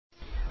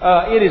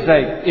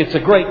It's a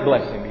great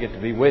blessing to get to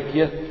be with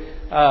you.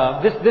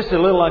 This is a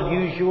little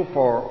unusual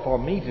for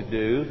me to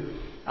do.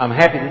 I'm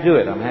happy to do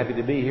it. I'm happy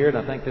to be here, and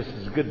I think this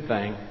is a good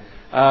thing.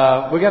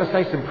 We've got to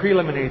say some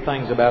preliminary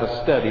things about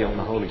a study on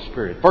the Holy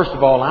Spirit. First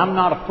of all, I'm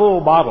not a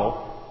full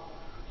bottle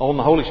on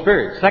the Holy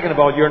Spirit. Second of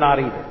all, you're not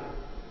either.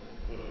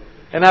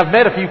 And I've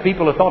met a few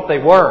people who thought they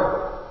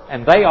were,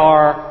 and they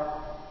are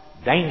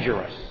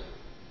dangerous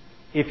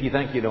if you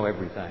think you know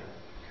everything.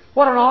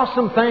 What an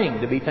awesome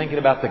thing to be thinking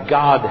about the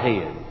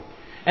Godhead.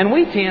 And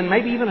we tend,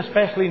 maybe even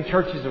especially in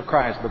churches of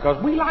Christ,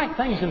 because we like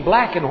things in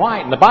black and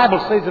white, and the Bible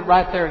says it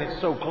right there, and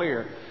it's so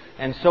clear.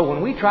 And so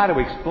when we try to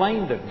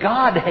explain the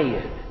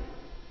Godhead,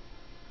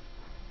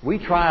 we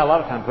try a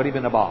lot of times to put Him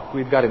in a box.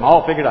 We've got Him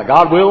all figured out.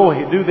 God will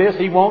do this,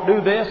 He won't do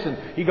this, and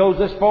He goes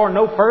this far and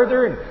no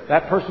further, and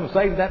that person's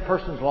saved, that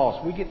person's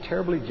lost. We get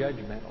terribly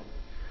judgmental.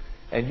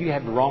 And you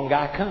have the wrong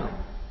guy come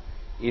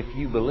if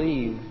you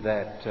believe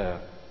that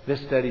this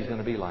study is going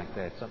to be like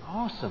that. It's an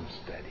awesome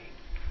study.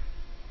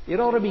 It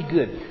ought to be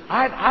good.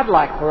 I'd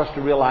like for us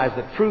to realize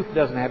that truth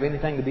doesn't have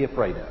anything to be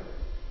afraid of.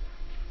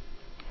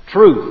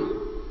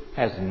 Truth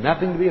has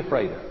nothing to be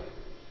afraid of.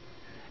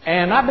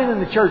 And I've been in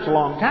the church a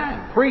long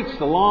time, preached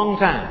a long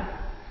time.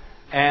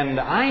 And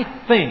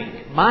I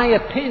think my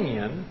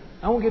opinion,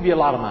 I won't give you a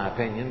lot of my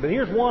opinion, but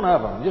here's one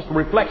of them, just a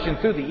reflection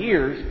through the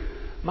years.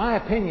 My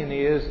opinion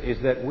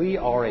is that we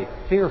are a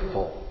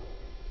fearful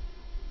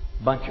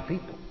bunch of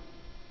people.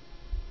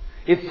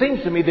 It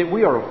seems to me that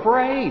we are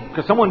afraid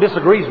because someone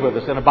disagrees with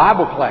us in a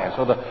Bible class,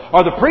 or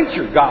the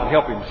preacher, God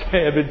help him,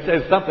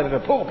 says something in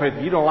the pulpit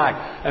that you don't like,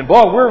 and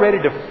boy, we're ready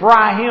to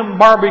fry him,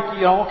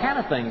 barbecue, all kind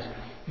of things.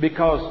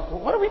 Because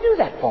what do we do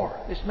that for?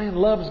 This man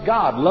loves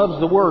God, loves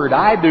the Word.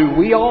 I do.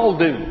 We all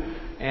do.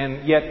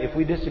 And yet, if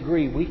we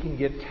disagree, we can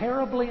get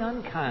terribly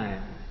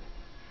unkind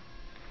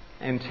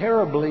and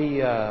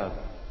terribly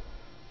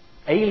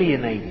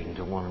alienating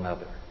to one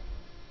another.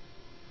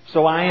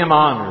 So I am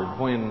honored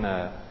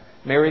when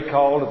Mary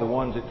called, or the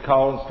ones that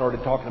called and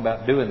started talking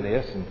about doing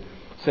this, and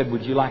said,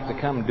 would you like to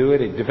come do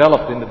it? It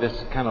developed into this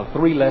kind of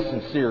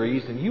 3-lesson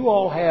series, and you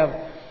all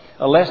have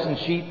a lesson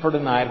sheet for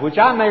tonight, which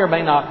I may or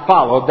may not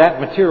follow. That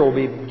material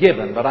will be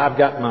given, but I've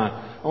got my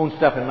own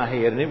stuff in my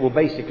head, and it will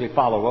basically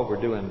follow what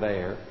we're doing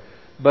there.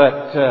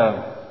 But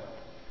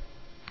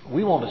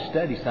we want to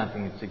study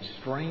something that's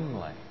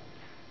extremely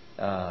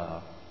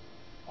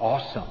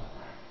awesome.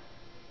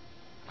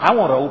 I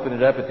want to open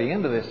it up at the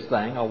end of this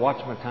thing. I'll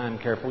watch my time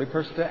carefully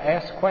first to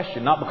ask a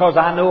question, not because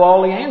I know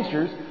all the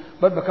answers,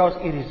 but because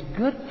it is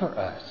good for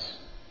us.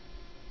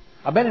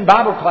 I've been in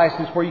Bible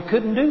classes where you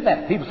couldn't do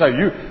that. People say,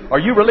 are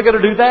you really going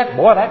to do that?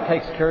 Boy, that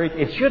takes courage.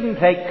 It shouldn't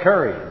take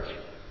courage.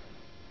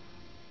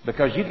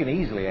 Because you can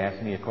easily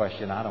ask me a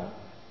question I don't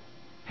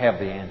have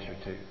the answer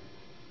to.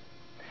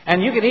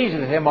 And you can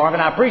easily say, Marvin,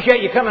 I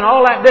appreciate you coming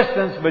all that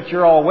distance, but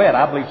you're all wet.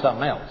 I believe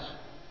something else.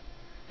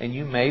 And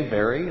you may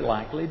very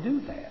likely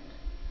do that.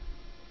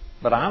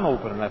 But I'm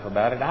open enough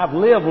about it. I've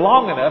lived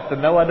long enough to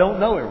know I don't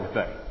know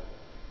everything.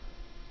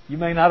 You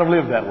may not have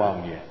lived that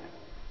long yet.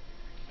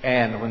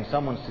 And when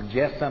someone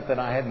suggests something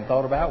I hadn't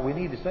thought about, we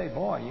need to say,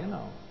 boy,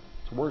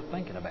 it's worth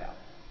thinking about.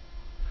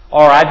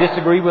 Or I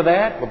disagree with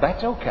that. Well,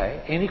 that's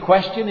okay. Any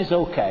question is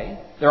okay.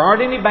 There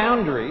aren't any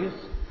boundaries,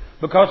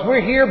 because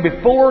we're here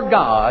before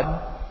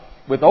God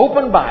with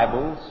open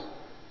Bibles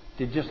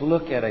to just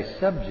look at a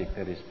subject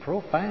that is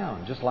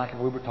profound, just like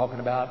we were talking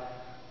about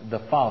the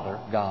Father,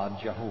 God,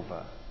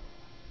 Jehovah,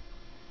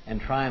 and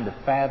trying to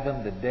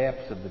fathom the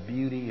depths of the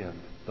beauty of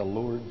the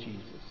Lord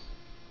Jesus.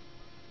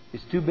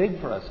 It's too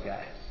big for us,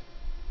 guys.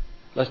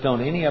 Let's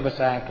don't any of us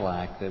act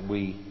like that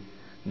we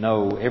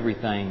know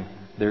everything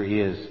there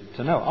is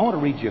to know. I want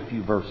to read you a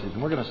few verses,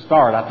 and we're going to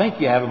start. I think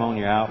you have them on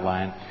your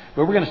outline,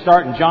 but we're going to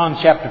start in John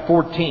chapter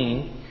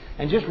 14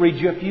 and just read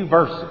you a few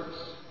verses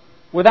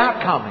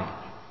without comment.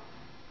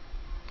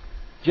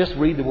 Just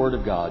read the Word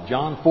of God.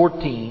 John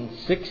 14,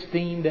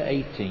 16 to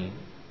 18.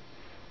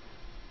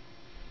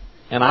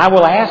 And I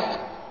will ask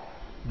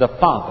the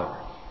Father,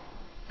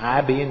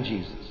 I being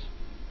Jesus,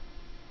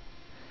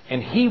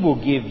 and He will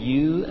give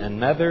you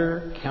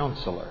another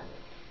counselor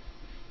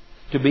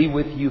to be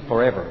with you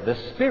forever, the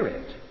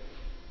Spirit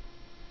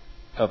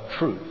of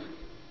truth.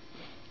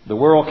 The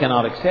world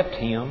cannot accept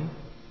Him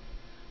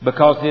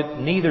because it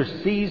neither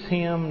sees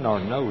Him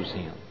nor knows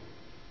Him.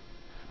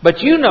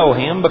 But you know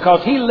Him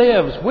because He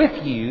lives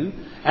with you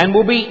and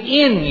will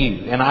be in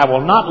you. And I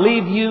will not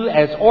leave you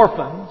as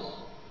orphans.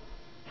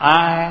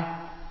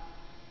 I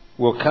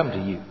will come to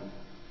you.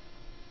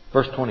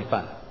 Verse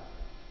 25.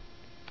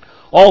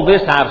 All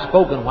this I have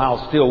spoken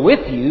while still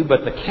with you,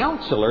 but the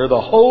Counselor,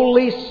 the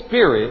Holy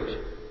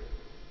Spirit,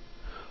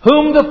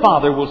 whom the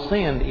Father will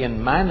send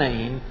in my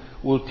name,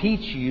 will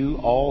teach you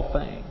all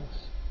things,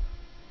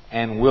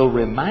 and will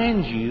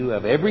remind you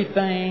of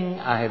everything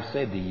I have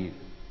said to you.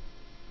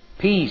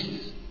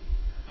 Peace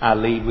I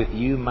leave with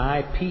you,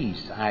 my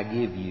peace I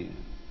give you.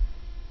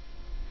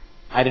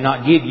 I do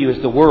not give you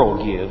as the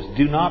world gives.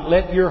 Do not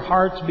let your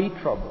hearts be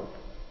troubled.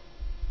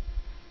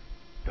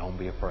 Don't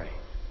be afraid.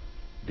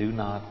 Do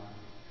not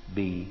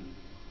be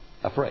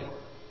afraid.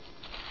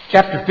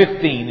 Chapter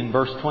 15 in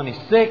verse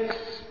 26.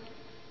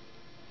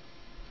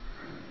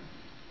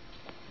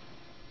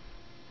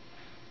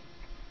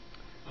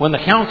 When the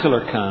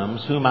Counselor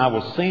comes, whom I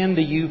will send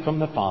to you from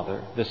the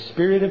Father, the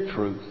Spirit of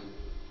truth,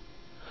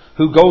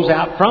 who goes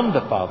out from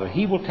the Father,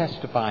 He will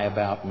testify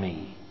about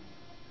me.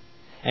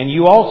 And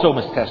you also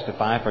must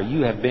testify, for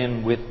you have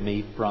been with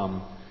me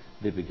from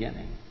the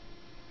beginning.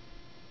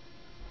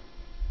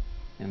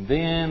 And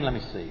then, let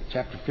me see,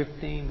 chapter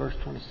 15, verse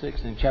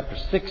 26, and chapter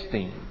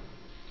 16,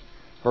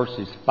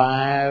 verses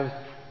 5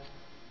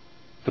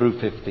 through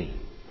 15.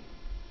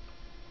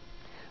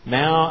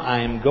 Now I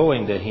am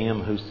going to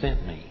Him who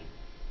sent me.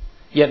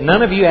 Yet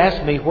none of you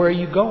ask me, where are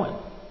you going?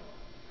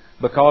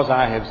 Because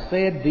I have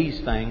said these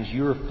things,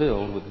 you are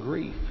filled with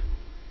grief.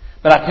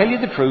 But I tell you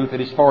the truth,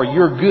 it is for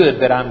your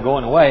good that I'm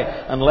going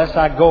away. Unless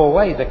I go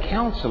away, the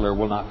Counselor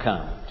will not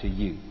come to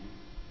you.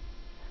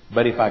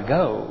 But if I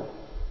go,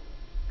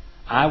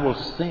 I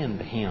will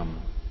send Him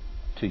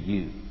to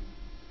you.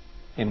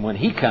 And when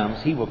He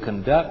comes, He will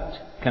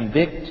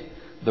convict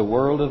the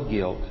world of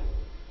guilt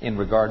in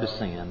regard to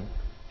sin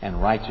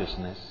and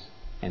righteousness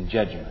and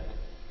judgment.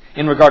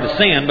 In regard to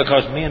sin,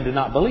 because men do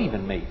not believe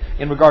in me.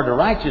 In regard to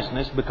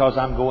righteousness, because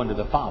I'm going to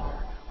the Father,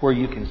 where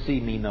you can see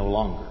me no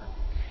longer.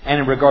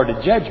 And in regard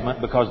to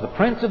judgment, because the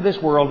prince of this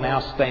world now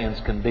stands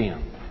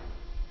condemned.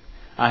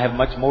 I have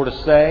much more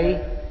to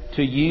say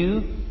to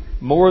you,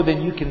 more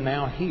than you can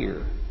now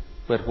hear.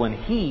 But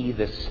when He,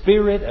 the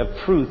Spirit of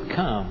truth,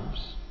 comes,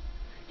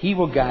 He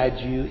will guide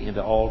you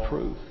into all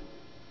truth.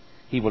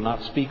 He will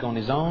not speak on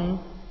His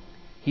own.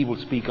 He will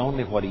speak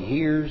only what He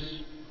hears,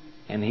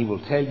 and He will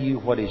tell you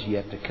what is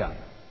yet to come.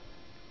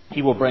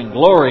 He will bring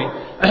glory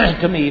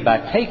to me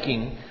by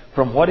taking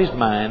from what is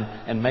mine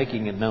and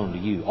making it known to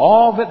you.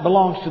 All that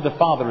belongs to the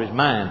Father is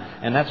mine,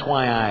 and that's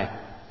why I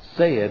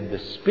said the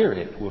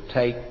Spirit will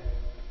take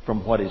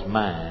from what is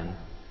mine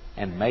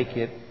and make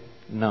it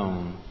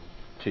known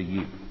to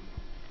you.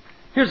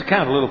 Here's a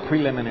kind of a little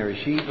preliminary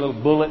sheet, little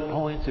bullet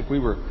points. If we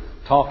were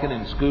talking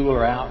in school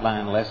or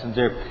outline lessons,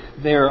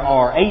 there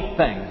are 8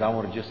 things I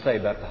want to just say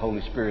about the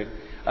Holy Spirit.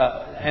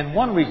 And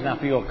one reason I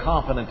feel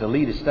confident to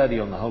lead a study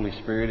on the Holy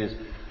Spirit is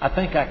I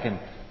think I can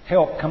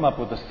help come up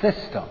with a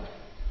system.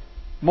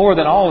 More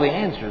than all the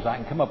answers, I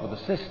can come up with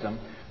a system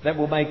that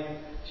will make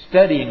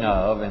studying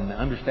of and the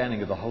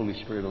understanding of the Holy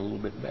Spirit a little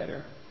bit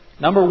better.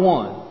 Number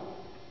 1,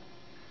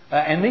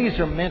 and these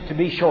are meant to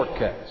be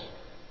shortcuts.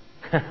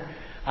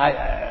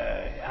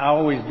 I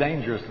always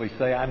dangerously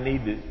say I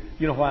need to,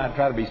 you know why I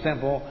try to be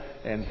simple?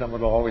 And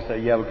someone will always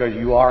say, yeah, because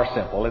you are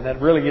simple. And that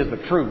really is the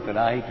truth, and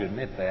I hate to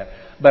admit that.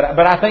 But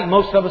I think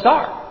most of us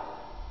are.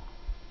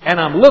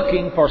 And I'm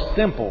looking for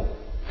simple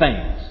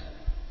things.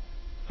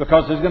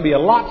 Because there's going to be a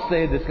lot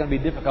said that's going to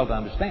be difficult to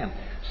understand.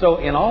 So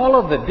in all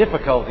of the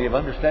difficulty of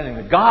understanding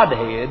the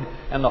Godhead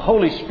and the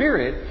Holy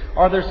Spirit,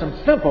 are there some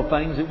simple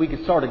things that we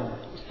could sort of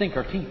sink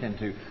our teeth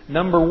into?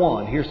 Number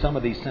 1, here's some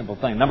of these simple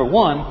things. Number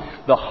 1,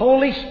 the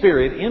Holy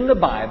Spirit in the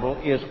Bible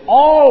is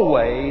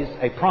always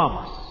a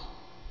promise,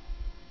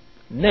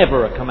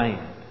 never a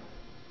command.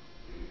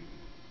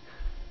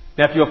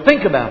 Now, if you'll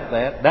think about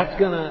that, that's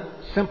going to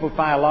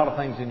simplify a lot of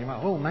things in your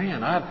mind. Oh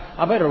man,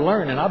 I better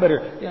learn, and I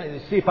better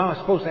see if I'm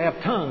supposed to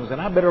have tongues,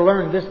 and I better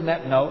learn this and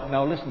that.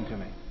 No, listen to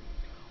me.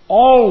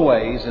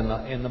 Always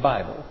in the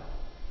Bible,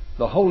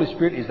 the Holy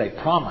Spirit is a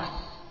promise,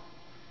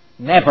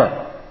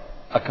 never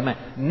a command.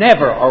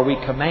 Never are we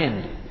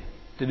commanded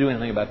to do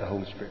anything about the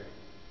Holy Spirit.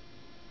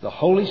 The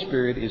Holy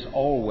Spirit is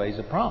always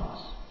a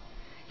promise.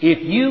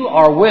 If you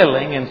are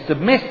willing and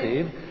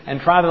submissive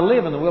and try to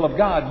live in the will of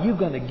God, you're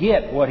going to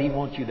get what He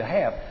wants you to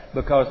have,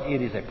 because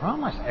it is a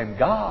promise, and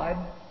God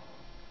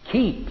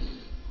keeps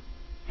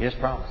His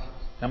promises.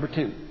 Number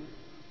 2.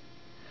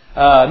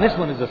 This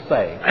one is a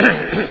saying.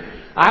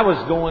 I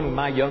was going with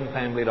my young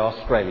family to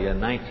Australia in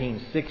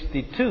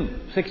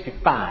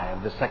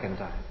 1965, the second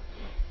time.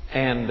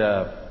 And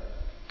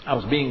I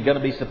was going to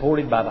be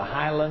supported by the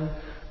Highland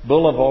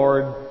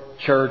Boulevard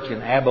Church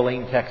in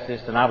Abilene,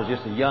 Texas. And I was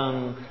just a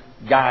young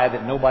guy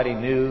that nobody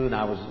knew, and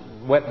I was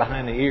wet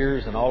behind the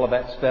ears and all of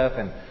that stuff.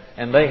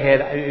 And they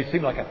had, it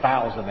seemed like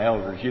 1,000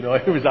 elders,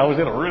 I was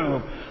in a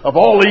room of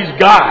all these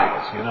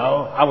guys,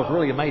 I was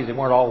really amazed they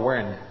weren't all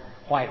wearing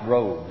white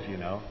robes,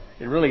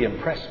 It really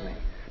impressed me.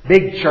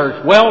 Big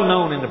church, well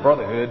known in the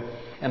brotherhood.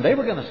 And they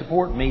were going to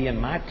support me and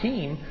my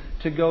team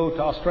to go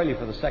to Australia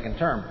for the second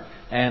term.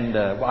 And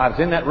I was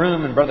in that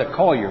room, and Brother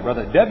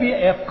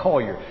W.F.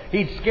 Collier,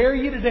 he'd scare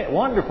you to death.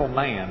 Wonderful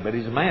man, but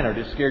his manner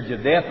just scared you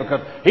to death,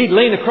 because he'd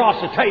lean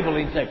across the table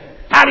and he'd say,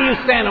 how do you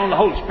stand on the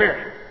Holy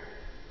Spirit?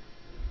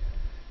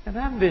 And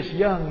I'm this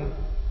young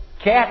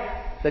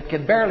cat that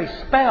can barely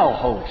spell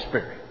Holy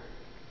Spirit.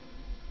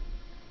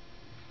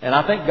 And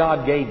I think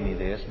God gave me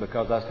this,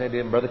 because I said to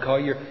him, Brother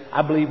Collier,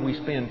 I believe we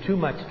spend too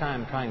much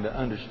time trying to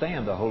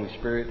understand the Holy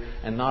Spirit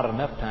and not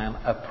enough time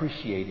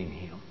appreciating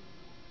Him.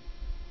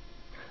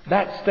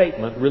 That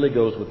statement really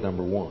goes with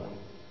number 1,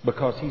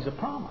 because He's a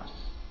promise.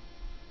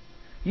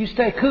 You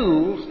stay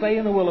cool, stay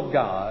in the will of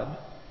God,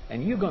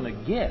 and you're going to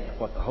get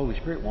what the Holy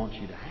Spirit wants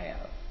you to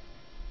have.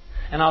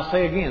 And I'll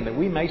say again that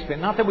we may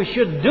spend, not that we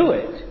should do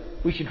it,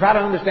 we should try to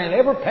understand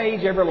every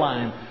page, every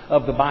line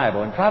of the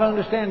Bible and try to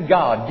understand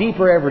God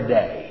deeper every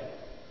day.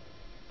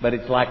 But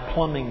it's like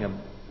plumbing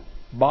a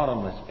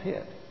bottomless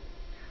pit.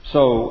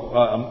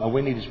 So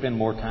we need to spend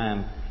more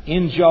time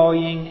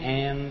enjoying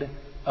and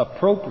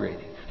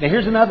appropriating. Now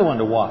here's another one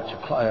to watch,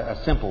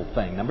 a simple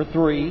thing. Number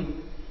 3,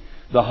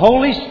 the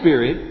Holy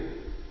Spirit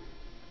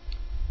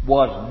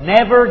was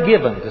never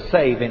given to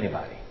save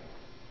anybody.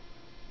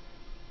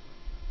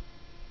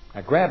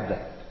 I grabbed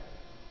that.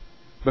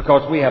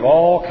 Because we have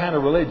all kind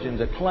of religions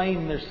that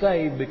claim they're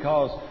saved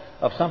because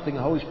of something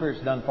the Holy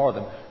Spirit's done for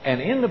them.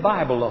 And in the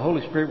Bible, the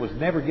Holy Spirit was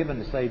never given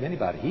to save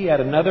anybody. He had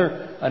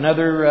another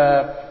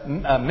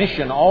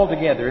mission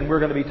altogether, and we're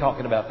going to be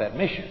talking about that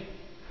mission.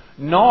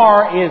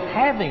 Nor is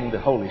having the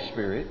Holy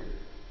Spirit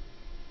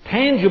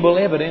tangible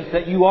evidence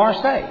that you are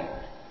saved.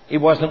 It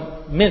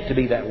wasn't meant to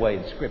be that way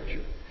in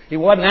Scripture. It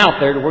wasn't out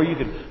there to where you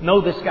could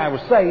know this guy was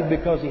saved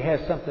because he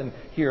has something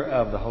here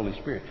of the Holy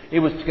Spirit. It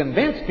was to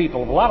convince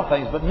people of a lot of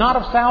things, but not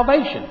of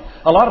salvation.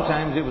 A lot of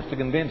times it was to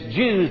convince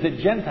Jews that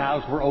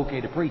Gentiles were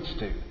okay to preach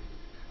to.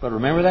 But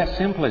remember that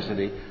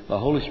simplicity. The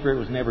Holy Spirit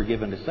was never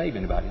given to save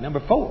anybody. Number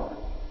 4,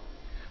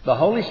 the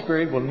Holy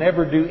Spirit will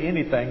never do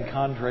anything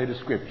contrary to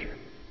Scripture.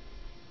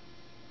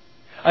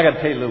 I got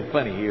to tell you a little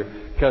funny here,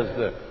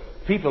 because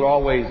people are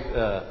always...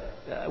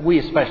 we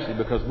especially,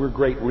 because we're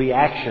great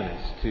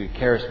reactionists to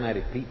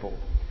charismatic people.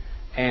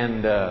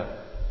 And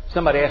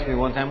somebody asked me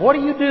one time, what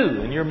do you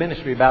do in your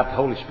ministry about the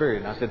Holy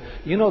Spirit? And I said,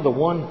 you know the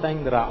one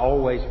thing that I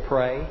always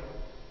pray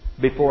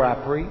before I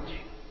preach?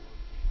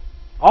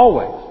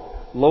 Always.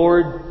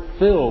 Lord,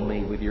 fill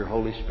me with your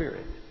Holy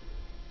Spirit.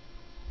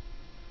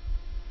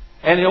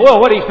 And you know, well,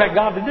 what do you expect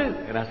God to do?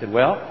 And I said,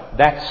 well,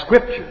 that's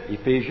Scripture.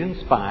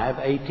 Ephesians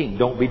 5:18.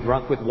 Don't be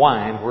drunk with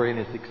wine wherein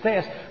is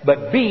excess,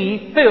 but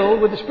be filled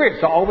with the Spirit.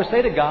 So I always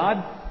say to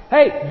God,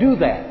 hey, do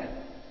that.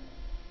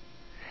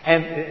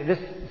 And this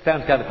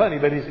sounds kind of funny,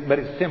 but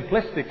it's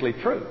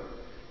simplistically true.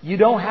 You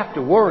don't have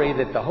to worry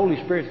that the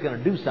Holy Spirit's going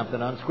to do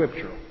something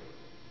unscriptural.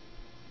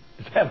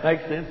 Does that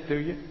make sense to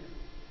you?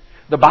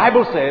 The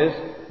Bible says,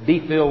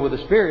 be filled with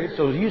the Spirit.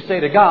 So as you say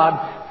to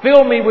God,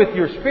 fill me with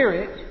your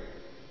Spirit,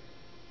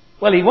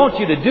 well, He wants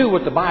you to do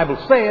what the Bible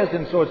says,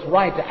 and so it's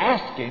right to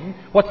ask Him,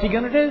 what's He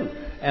going to do?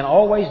 And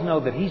always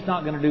know that He's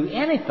not going to do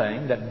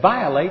anything that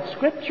violates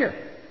Scripture.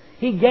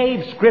 He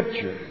gave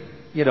Scripture.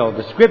 You know,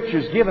 the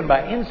Scriptures given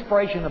by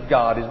inspiration of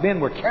God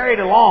were carried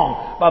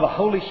along by the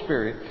Holy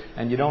Spirit,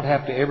 and you don't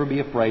have to ever be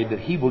afraid that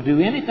He will do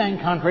anything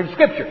contrary to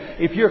Scripture.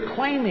 If you're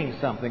claiming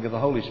something of the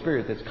Holy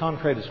Spirit that's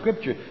contrary to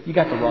Scripture, you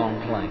got the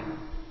wrong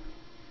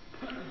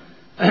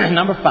claim.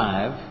 Number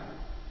 5.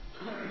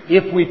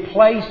 If we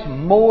place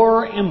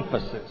more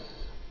emphasis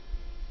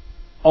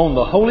on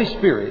the Holy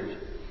Spirit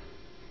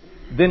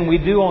than we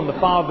do on the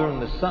Father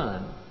and the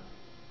Son,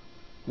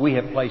 we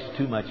have placed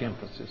too much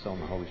emphasis on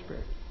the Holy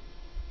Spirit.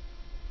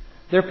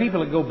 There are people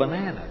that go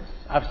bananas.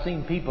 I've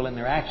seen people in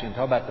their action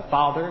talk about the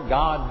Father,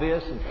 God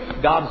this,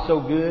 and God's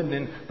so good,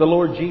 and the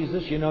Lord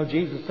Jesus, you know,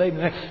 Jesus saved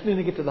me. Then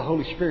they get to the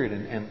Holy Spirit,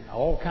 and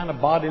all kind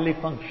of bodily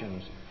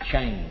functions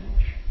change.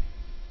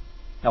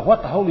 Now,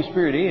 what the Holy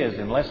Spirit is,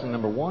 in lesson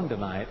number 1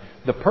 tonight,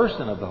 the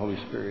person of the Holy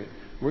Spirit,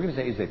 we're going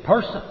to say is a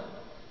person.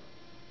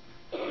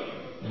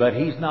 But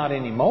He's not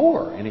any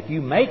more. And if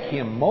you make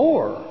Him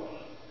more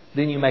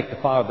than you make the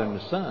Father and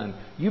the Son,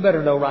 you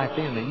better know right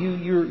then that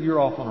you're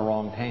off on a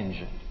wrong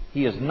tangent.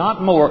 He is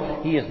not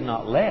more, He is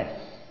not less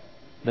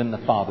than the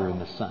Father and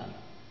the Son.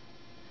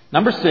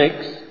 Number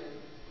 6,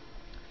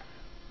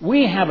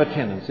 we have a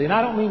tendency, and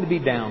I don't mean to be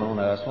down on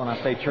us when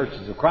I say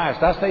churches of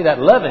Christ. I say that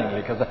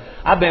lovingly because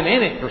I've been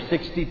in it for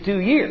 62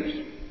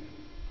 years.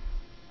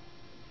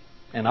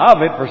 And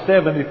of it for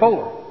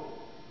 74.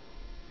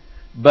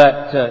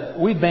 But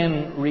we've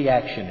been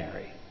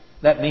reactionary.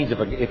 That means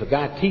if a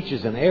guy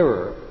teaches an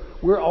error,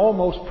 we're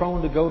almost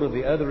prone to go to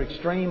the other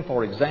extreme.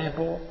 For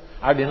example,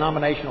 our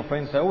denominational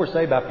friends say, oh, we're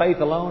saved by faith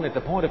alone. At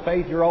the point of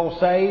faith, you're all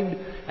saved.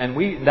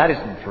 And that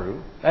isn't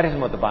true. That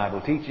isn't what the Bible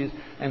teaches.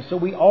 And so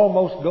we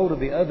almost go to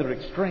the other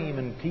extreme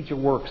and teach a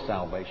works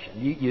salvation.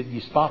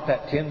 You spot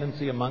that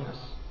tendency among us?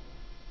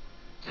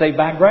 Saved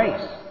by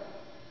grace.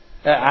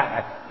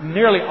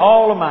 Nearly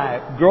all of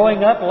my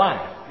growing up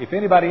life, if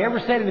anybody ever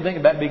said anything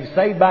about being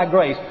saved by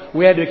grace,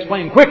 we had to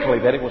explain quickly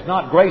that it was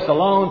not grace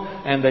alone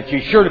and that you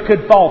sure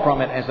could fall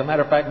from it. As a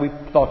matter of fact, we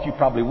thought you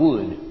probably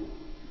would.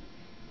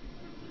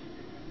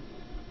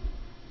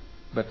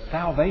 But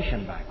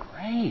salvation by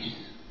grace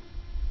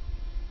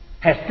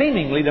has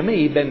seemingly to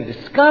me been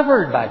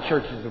discovered by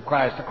churches of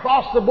Christ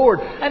across the board.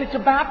 And it's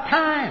about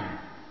time.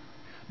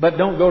 But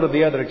don't go to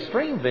the other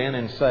extreme then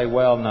and say,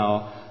 well,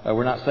 no,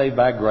 we're not saved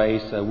by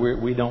grace.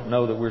 We don't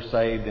know that we're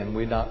saved, and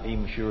we're not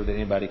even sure that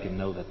anybody can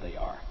know that they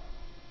are.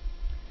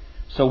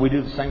 So we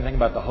do the same thing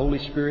about the Holy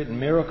Spirit and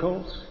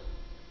miracles.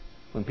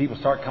 When people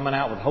start coming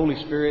out with Holy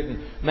Spirit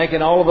and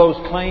making all of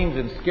those claims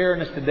and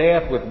scaring us to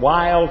death with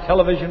wild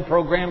television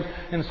programs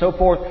and so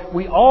forth,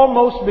 we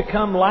almost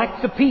become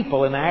like the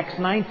people in Acts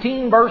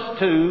 19 verse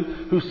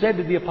 2 who said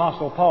to the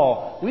Apostle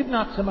Paul, we've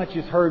not so much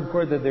as heard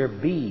whether there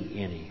be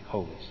any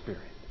Holy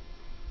Spirit.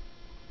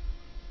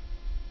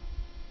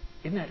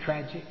 Isn't that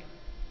tragic?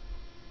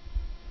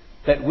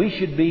 That we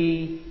should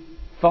be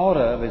thought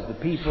of as the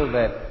people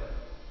that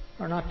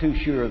are not too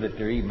sure that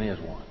there even is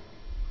one.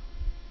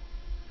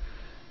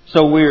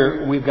 So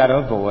we've got to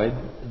avoid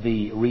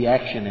the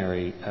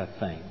reactionary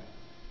thing.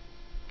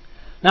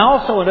 Now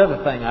also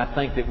another thing I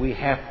think that we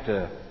have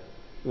to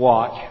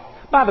watch.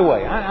 By the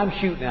way, I'm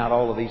shooting out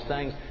all of these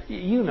things.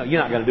 You know, you're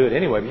not going to do it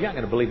anyway, but you're not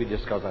going to believe it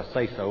just because I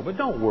say so. But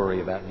don't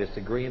worry about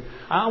disagreeing.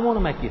 I want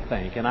to make you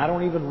think, and I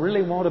don't even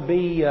really want to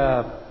be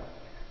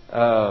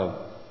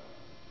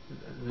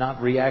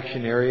not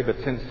reactionary, but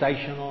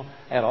sensational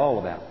at all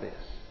about this.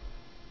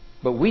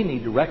 But we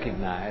need to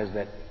recognize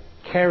that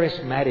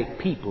charismatic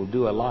people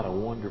do a lot of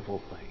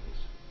wonderful things.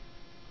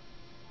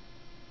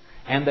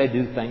 And they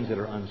do things that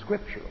are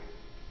unscriptural.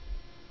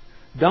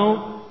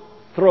 Don't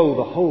throw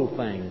the whole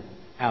thing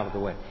out of the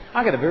way.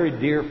 I got a very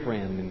dear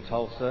friend in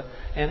Tulsa,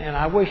 and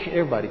I wish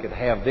everybody could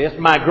have this.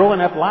 My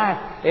growing up life,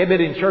 every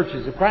bit in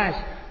churches of Christ,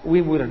 we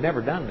would have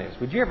never done this.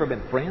 Would you ever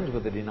been friends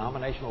with a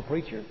denominational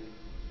preacher?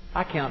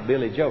 I count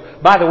Billy Joe.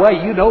 By the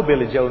way, you know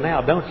Billy Joe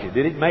now, don't you?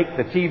 Did it make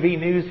the TV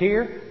news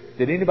here?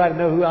 Did anybody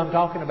know who I'm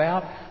talking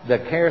about? The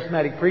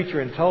charismatic preacher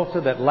in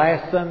Tulsa that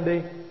last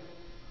Sunday,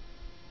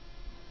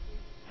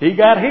 he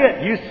got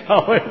hit. You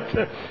saw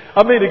it.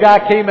 I mean, the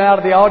guy came out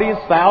of the audience,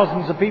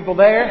 thousands of people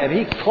there, and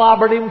he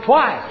clobbered him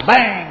twice.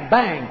 Bang,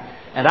 bang.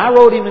 And I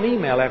wrote him an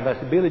email after I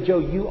said, Billy Joe,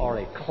 you are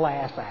a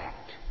class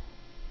act.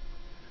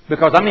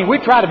 Because, I mean, we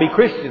try to be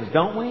Christians,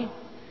 don't we?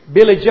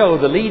 Billy Joe,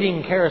 the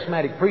leading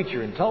charismatic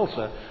preacher in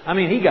Tulsa, I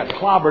mean, he got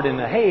clobbered in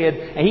the head,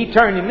 and he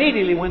turned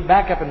immediately, went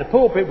back up in the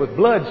pulpit with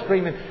blood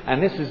streaming.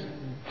 And this is,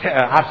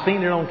 I've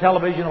seen it on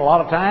television a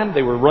lot of times.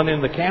 They were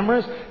running the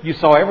cameras. You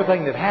saw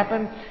everything that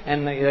happened,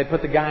 and they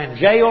put the guy in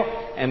jail.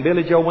 And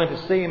Billy Joe went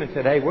to see him and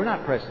said, hey, we're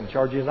not pressing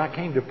charges. I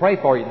came to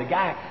pray for you. And the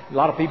guy, a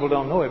lot of people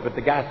don't know it, but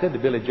the guy said to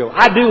Billy Joe,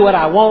 I do what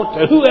I want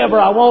to whoever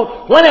I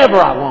want, whenever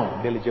I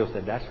want. Billy Joe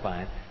said, that's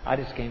fine. I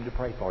just came to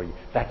pray for you.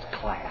 That's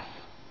class.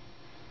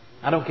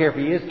 I don't care if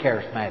he is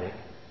charismatic.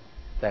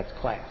 That's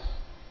class.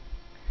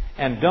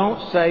 And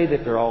don't say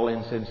that they're all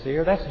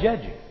insincere. That's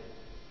judging.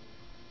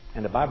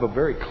 And the Bible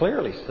very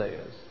clearly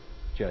says,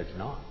 judge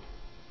not.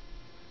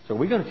 So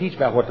we're going to teach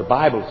about what the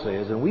Bible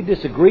says, and we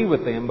disagree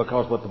with them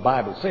because what the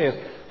Bible says.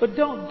 But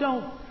don't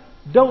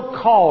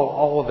call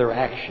all of their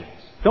actions.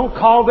 Don't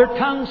call their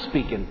tongue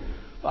speaking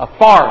a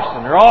farce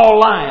and they're all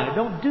lying.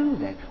 Don't do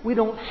that. We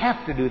don't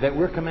have to do that.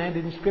 We're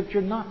commanded in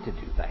Scripture not to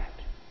do that.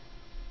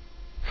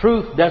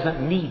 Truth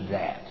doesn't need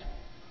that.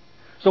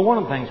 So one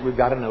of the things we've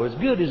got to know is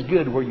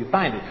good where you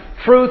find it.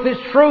 Truth is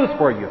truth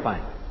where you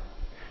find it.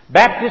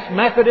 Baptist,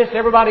 Methodist,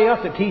 everybody else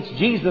that teach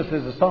Jesus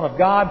is the Son of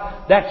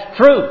God, that's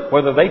true.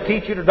 Whether they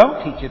teach it or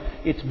don't teach it,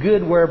 it's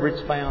good wherever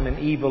it's found and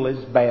evil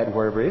is bad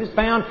wherever it is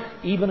found,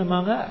 even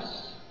among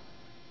us.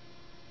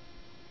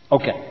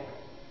 Okay.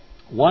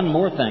 One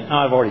more thing. Oh,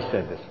 I've already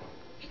said this one.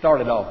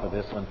 Started off with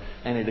this one,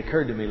 and it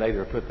occurred to me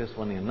later to put this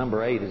one in.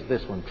 Number 8 is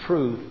this one,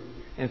 truth.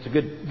 And it's a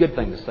good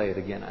thing to say it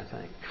again, I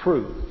think.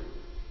 Truth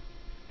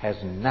has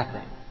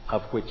nothing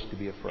of which to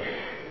be afraid.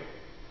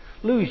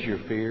 Lose your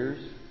fears.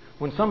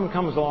 When someone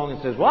comes along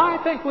and says, well,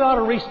 I think we ought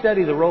to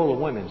restudy the role of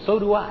women. So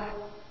do I.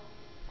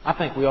 I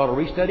think we ought to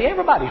restudy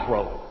everybody's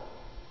role.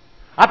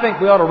 I think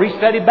we ought to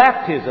restudy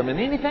baptism and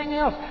anything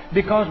else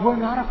because we're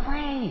not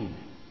afraid.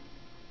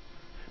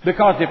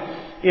 Because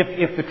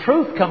if the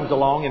truth comes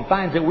along and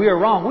finds that we are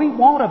wrong, we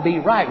want to be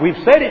right. We've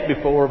said it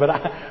before, but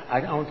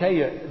I want to tell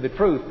you the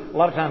truth. A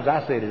lot of times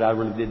I said it, I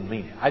really didn't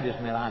mean it. I just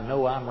meant I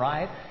know I'm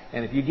right,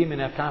 and if you give me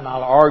enough time,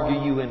 I'll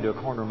argue you into a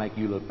corner and make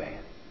you look bad.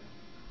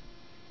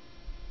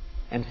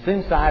 And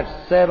since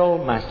I've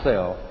settled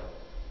myself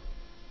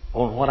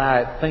on what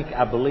I think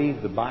I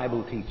believe the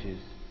Bible teaches,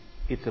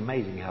 it's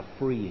amazing how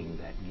freeing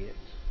that gets.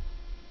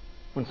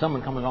 When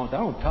someone comes along and says,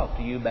 I want to talk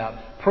to you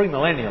about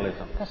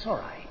premillennialism. That's all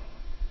right.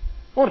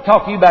 I want to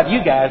talk to you about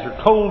you guys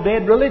are cold,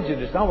 dead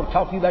religionists. I want to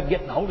talk to you about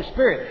getting the Holy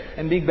Spirit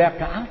and being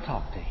baptized. I'll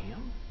talk to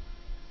him.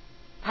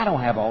 I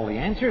don't have all the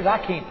answers. I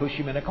can't push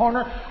him in a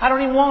corner. I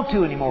don't even want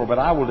to anymore. But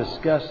I will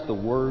discuss the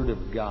Word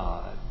of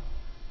God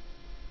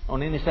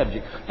on any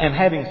subject. And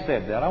having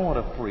said that, I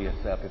want to free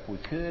us up, if we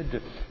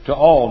could, to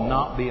all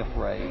not be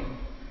afraid.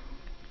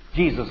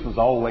 Jesus was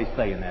always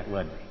saying that,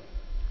 wasn't he?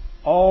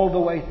 All the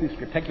way through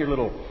Scripture. Take your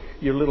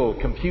little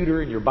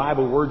computer and your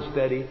Bible word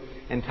study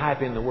and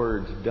type in the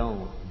words,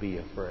 don't be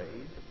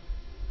afraid.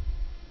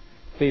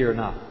 Fear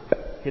not.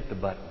 Hit the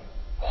button.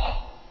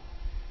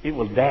 It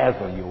will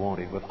dazzle you, won't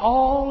it? With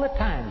all the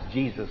times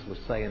Jesus was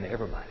saying to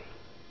everybody,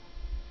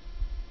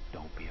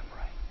 don't be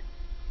afraid.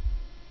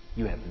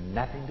 You have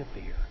nothing to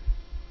fear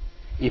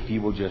if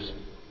you will just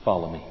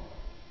follow me.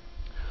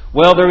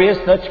 Well, there is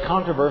such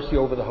controversy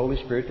over the Holy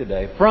Spirit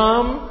today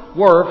from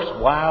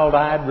works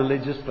wild-eyed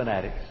religious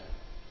fanatics.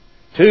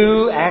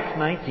 To Acts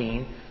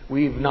 19,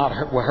 we've not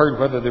heard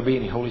whether there be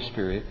any Holy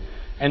Spirit.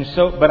 And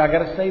so, but I got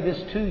to say this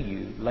to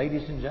you,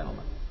 ladies and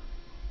gentlemen.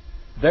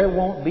 There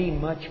won't be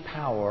much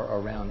power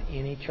around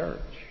any church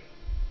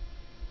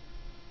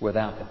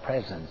without the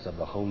presence of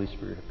the Holy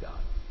Spirit of God.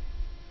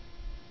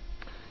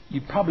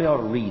 You probably ought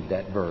to read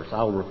that verse.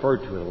 I'll refer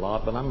to it a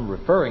lot, but I'm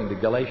referring to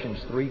Galatians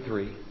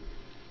 3:3,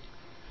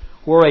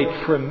 where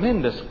a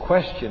tremendous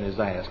question is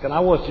asked. And I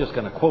was just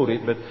going to quote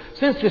it, but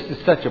since this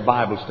is such a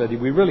Bible study,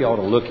 we really ought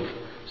to look at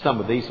some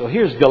of these. So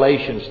here's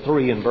Galatians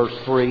 3 and verse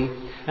 3.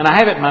 And I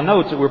have it in my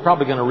notes that we're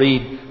probably going to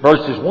read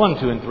verses 1,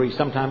 2, and 3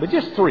 sometime, but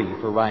just 3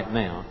 for right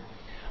now.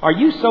 Are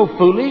you so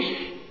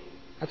foolish?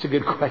 That's a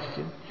good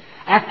question.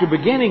 After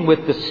beginning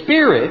with the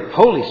Spirit,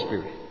 Holy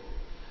Spirit,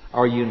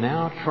 are you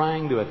now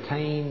trying to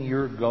attain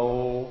your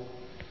goal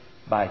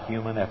by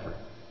human effort?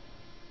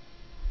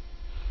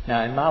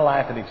 Now, in my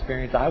life and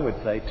experience, I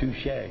would say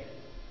touche.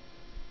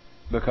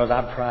 Because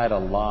I've tried a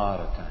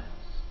lot of times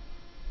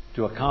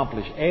to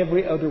accomplish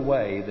every other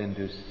way than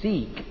to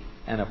seek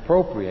and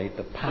appropriate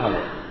the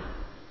power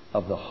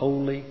of the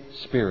Holy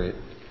Spirit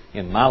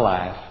in my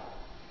life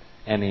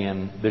and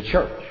in the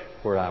church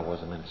where I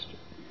was a minister.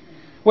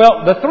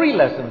 Well, the 3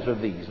 lessons are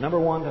these. Number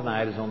 1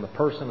 tonight is on the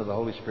person of the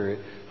Holy Spirit.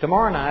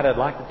 Tomorrow night I'd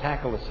like to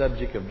tackle the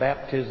subject of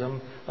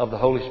baptism of the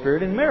Holy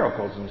Spirit and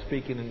miracles and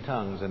speaking in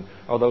tongues. And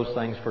are those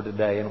things for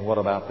today? And what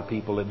about the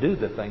people that do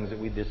the things that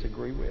we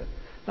disagree with?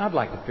 And I'd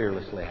like to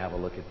fearlessly have a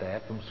look at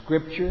that from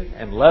Scripture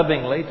and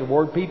lovingly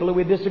toward people that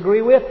we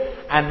disagree with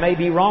and may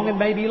be wrong and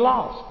may be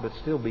lost, but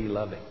still be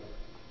loving.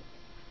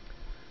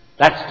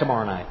 That's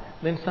tomorrow night.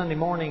 Then Sunday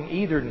morning,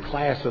 either in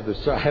class or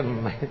I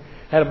haven't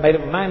made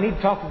up my mind. I need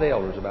to talk to the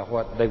elders about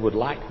what they would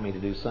like me to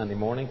do Sunday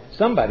morning.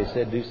 Somebody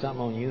said do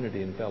something on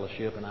unity and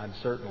fellowship, and I'd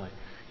certainly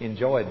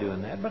enjoy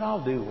doing that. But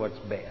I'll do what's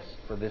best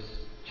for this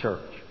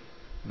church,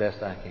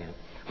 best I can.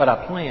 But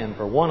I plan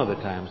for one of the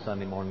times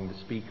Sunday morning to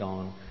speak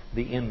on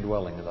the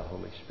indwelling of the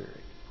Holy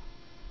Spirit.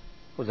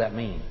 What does that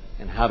mean?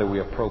 And how do we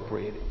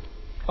appropriate it?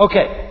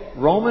 Okay,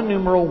 Roman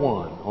numeral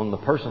 1 on the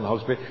person of the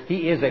Holy Spirit.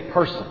 He is a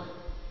person.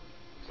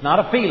 It's not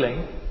a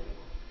feeling.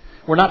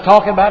 We're not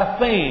talking about a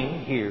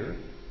thing here.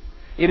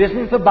 It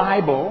isn't the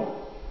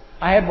Bible.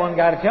 I had one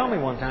guy to tell me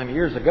one time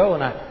years ago,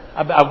 and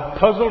I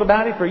puzzled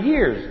about it for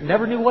years.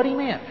 Never knew what he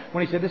meant.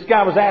 When he said this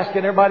guy was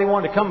asking everybody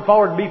wanted to come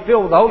forward and be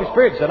filled with the Holy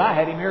Spirit, he said, I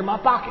had him here in my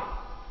pocket.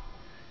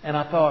 And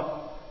I thought,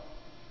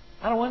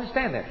 I don't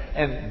understand that.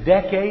 And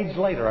decades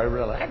later, I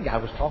realized that guy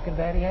was talking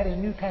about he had his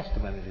New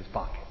Testament in his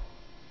pocket.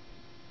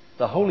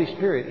 The Holy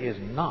Spirit is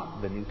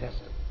not the New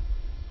Testament.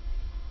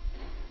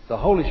 The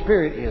Holy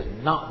Spirit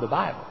is not the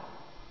Bible.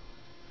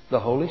 The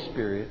Holy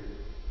Spirit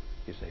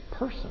is a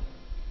person.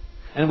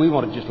 And we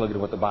want to just look at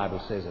what the Bible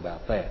says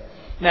about that.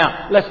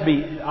 Now, let's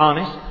be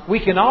honest. We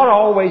cannot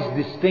always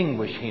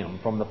distinguish Him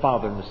from the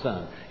Father and the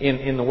Son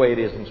in the way it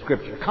is in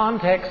Scripture.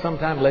 Context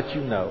sometimes lets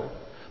you know.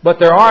 But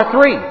there are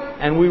 3,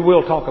 and we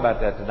will talk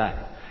about that tonight.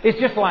 It's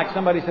just like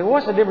somebody said, well,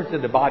 what's the difference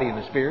in the body and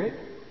the spirit?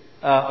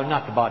 Or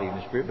not the body and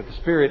the spirit, but the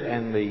spirit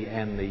and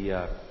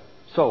the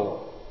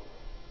soul.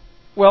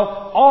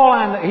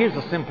 Well, here's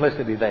the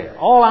simplicity there.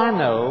 All I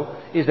know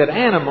is that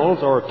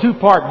animals are a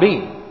 2-part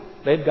being.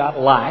 They've got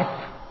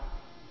life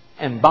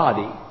and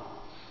body.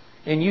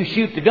 And you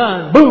shoot the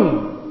gun,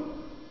 boom!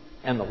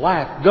 And the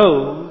life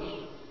goes,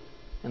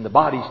 and the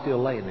body's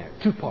still laying there.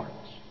 2 parts.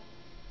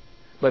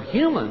 But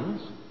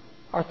humans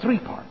are 3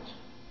 parts.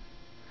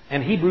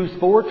 And Hebrews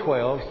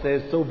 4:12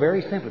 says so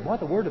very simply,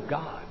 the Word of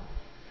God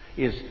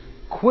is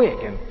quick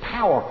and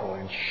powerful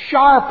and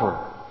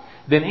sharper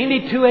than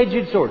any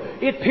 2-edged sword.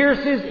 It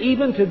pierces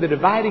even to the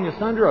dividing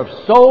asunder of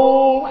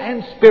soul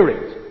and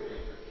spirit.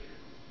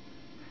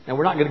 Now,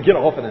 we're not going to get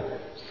off in a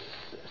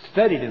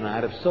study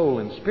tonight of soul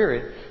and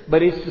spirit,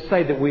 but it's to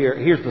say that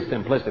here's the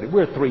simplicity,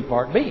 we're a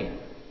 3-part being.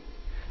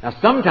 Now,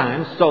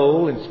 sometimes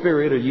soul and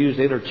spirit are used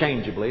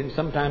interchangeably, and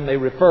sometimes they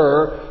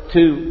refer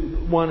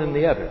to one and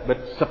the other.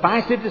 But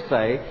suffice it to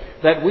say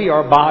that we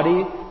are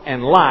body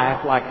and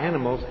life like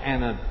animals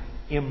and an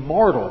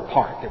immortal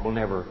part that will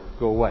never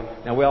go away.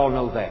 Now, we all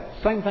know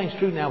that. Same thing's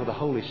true now with the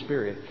Holy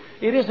Spirit.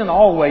 It isn't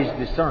always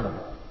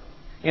discernible.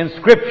 In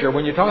Scripture,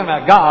 when you're talking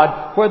about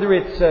God, whether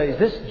it's, is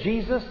this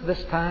Jesus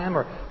this time?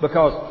 Or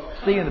because,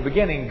 see, in the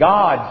beginning,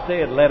 God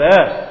said, let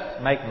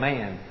us make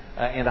man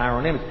in our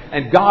own image.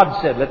 And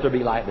God said, let there be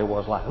light, there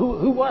was light.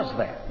 Who was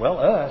that? Well,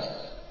 us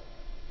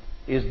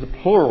is the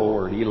plural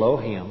word,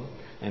 Elohim.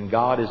 And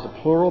God is a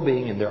plural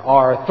being, and there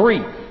are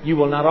 3. You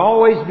will not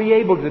always be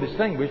able to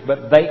distinguish,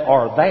 but they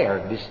are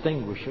there,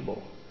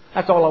 distinguishable.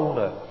 That's all I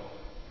want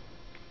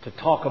to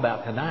talk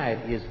about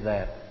tonight, is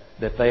that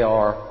they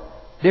are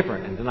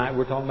different. And tonight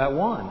we're talking about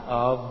one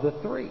of the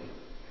 3.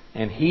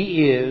 And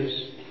He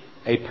is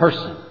a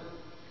person.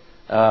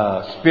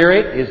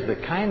 Spirit is the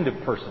kind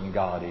of person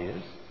God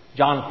is.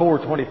 John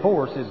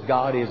 4:24 says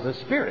God is a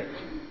spirit.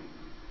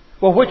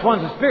 Well, which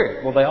one's a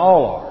spirit? Well, they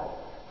all are.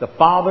 The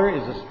Father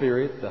is a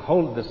spirit,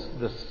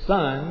 the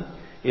Son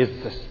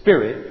is the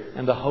Spirit,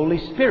 and the Holy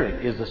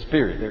Spirit is a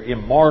spirit. They're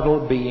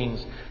immortal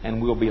beings, and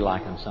we'll be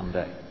like them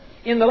someday.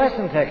 In the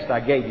lesson text I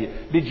gave you,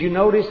 did you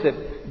notice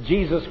that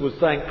Jesus was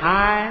saying,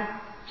 I,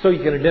 so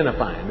you can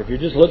identify Him. If you're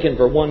just looking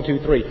for 1, 2,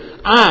 3,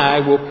 I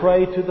will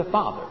pray to the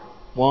Father.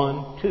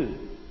 1, 2.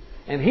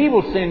 And He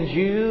will send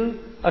you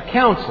a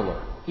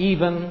counselor,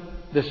 even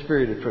the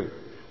Spirit of truth.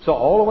 So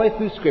all the way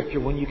through Scripture,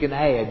 when you can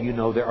add, you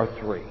know there are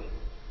 3.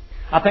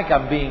 I think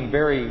I'm being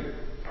very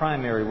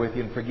primary with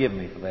you, and forgive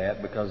me for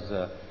that, because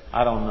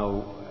I don't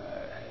know.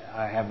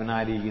 I have an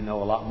idea you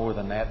know a lot more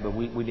than that, but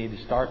we need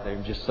to start there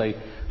and just say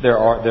there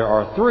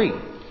are 3.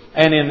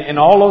 And in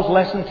all those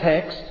lesson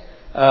texts,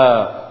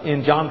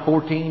 in John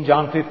 14,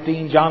 John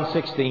 15, John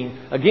 16,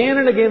 again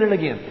and again and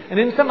again. And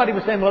then somebody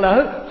was saying, well,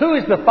 now who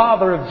is the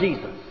Father of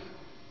Jesus?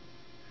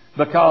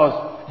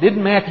 Because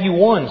didn't Matthew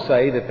 1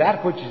 say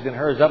that which is in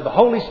her is of the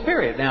Holy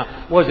Spirit?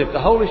 Now, was it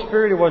the Holy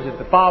Spirit or was it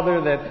the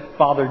Father that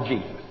fathered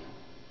Jesus?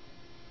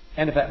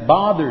 And if that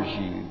bothers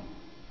you,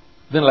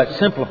 then let's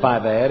simplify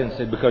that and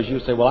say, because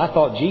you say, well, I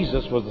thought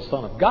Jesus was the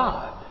Son of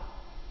God.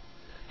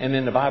 And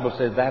then the Bible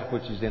says that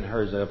which is in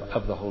her is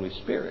of the Holy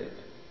Spirit.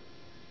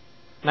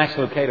 Max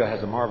Lucado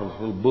has a marvelous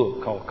little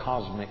book called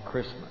Cosmic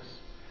Christmas.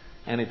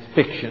 And it's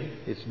fiction.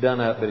 It's done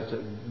up, but it's a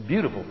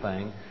beautiful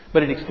thing.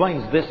 But it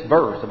explains this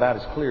verse about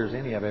as clear as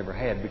any I've ever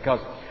had.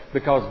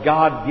 Because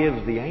God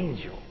gives the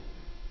angel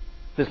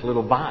this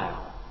little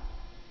vial.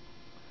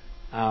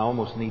 I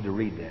almost need to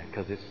read that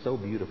because it's so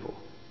beautiful.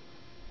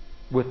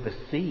 With the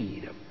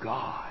seed of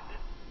God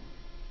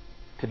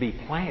to be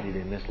planted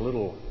in this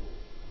little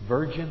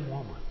virgin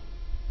woman.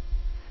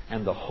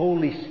 And the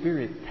Holy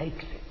Spirit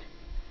takes it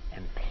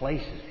and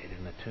places it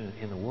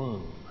in the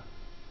womb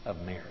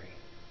of Mary.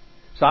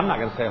 So I'm not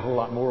going to say a whole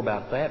lot more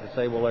about that to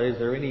say, well, is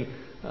there any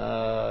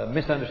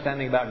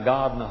misunderstanding about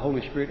God and the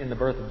Holy Spirit in the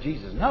birth of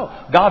Jesus? No,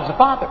 God's the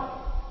Father.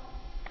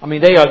 I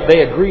mean, they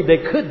agreed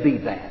they could be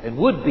that and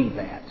would be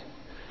that.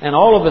 And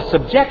all of the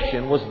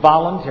subjection was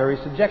voluntary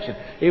subjection.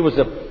 It was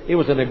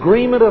an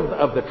agreement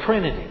of the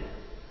Trinity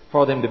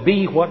for them to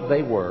be what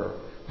they were.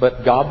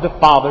 But God the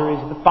Father is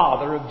the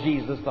Father of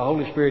Jesus. The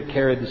Holy Spirit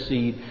carried the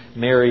seed.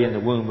 Mary, in the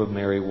womb of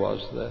Mary, was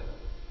the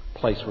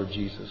place where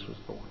Jesus was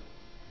born.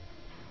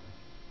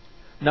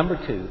 Number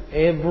 2,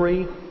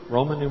 every,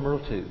 Roman numeral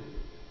 2,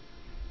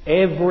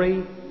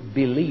 every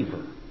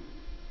believer.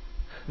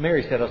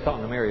 Mary said, I was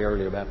talking to Mary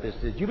earlier about this,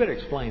 you better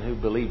explain who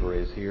believer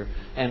is here.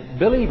 And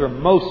believer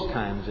most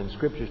times in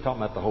Scripture is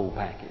talking about the whole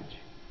package.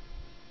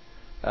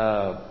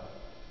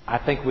 I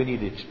think we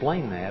need to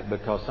explain that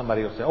because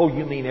somebody will say, oh,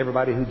 you mean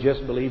everybody who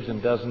just believes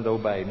and doesn't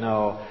obey.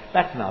 No,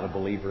 that's not a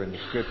believer in the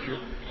Scripture.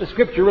 The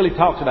Scripture really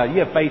talks about you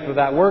have faith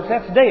without works.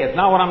 That's dead. It's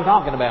not what I'm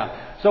talking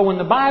about. So when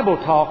the Bible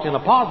talks in a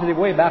positive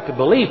way about the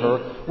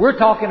believer, we're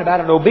talking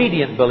about an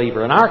obedient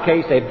believer. In our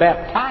case, a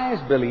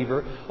baptized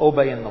believer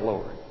obeying the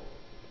Lord.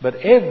 But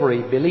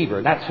every believer,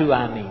 and that's who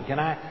I mean. Can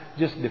I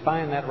just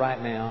define that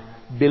right now?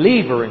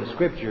 Believer in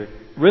Scripture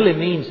really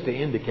means to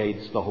indicate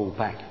it's the whole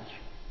package.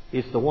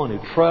 It's the one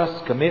who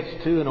trusts,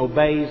 commits to, and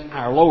obeys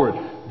our Lord.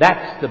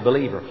 That's the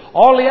believer.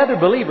 All the other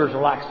believers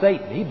are like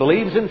Satan. He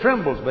believes and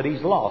trembles, but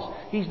he's lost.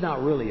 He's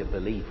not really a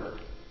believer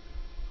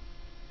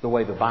the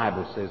way the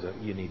Bible says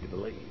that you need to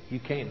believe. You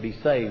can't be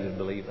saved and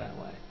believe that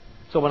way.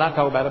 So when I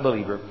talk about a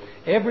believer,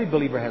 every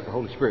believer has the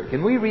Holy Spirit.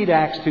 Can we read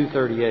Acts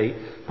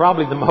 2:38?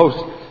 Probably the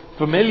most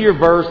familiar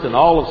verse in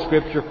all of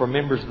Scripture for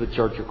members of the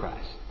Church of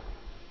Christ.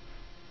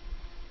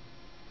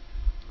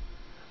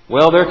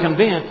 Well, they're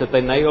convinced that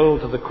they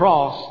nailed to the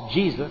cross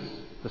Jesus,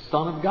 the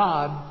Son of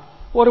God.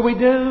 What do we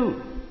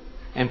do?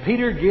 And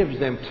Peter gives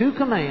them 2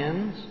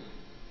 commands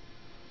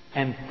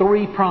and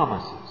 3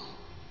 promises.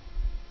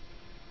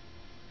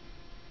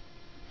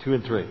 2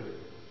 and 3.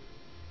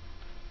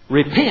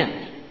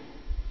 Repent.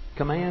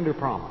 Command or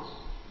promise?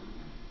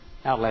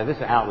 Out loud. This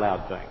is an out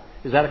loud thing.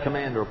 Is that a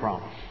command or a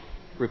promise?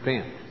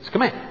 Repent. It's a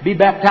command. Be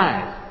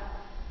baptized.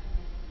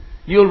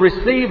 You'll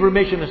receive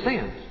remission of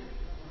sins.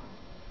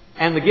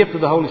 And the gift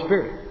of the Holy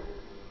Spirit.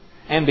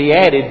 And be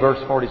added,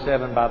 verse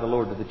 47, by the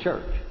Lord to the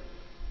church.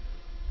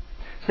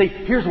 See,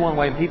 here's one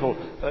way people,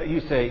 you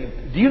say,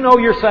 do you know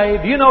you're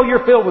saved? Do you know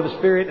you're filled with the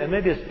Spirit? And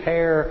they just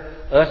pair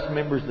us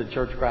members of the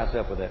Church of Christ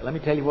up with that. Let me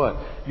tell you what.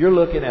 You're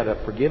looking at a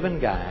forgiven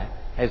guy,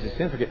 has his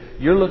sin forgiven.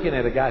 You're looking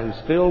at a guy who's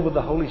filled with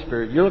the Holy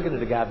Spirit. You're looking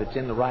at a guy that's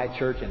in the right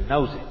church and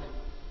knows it.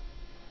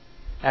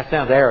 That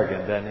sounds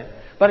arrogant, doesn't it?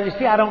 But you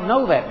see, I don't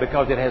know that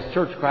because it has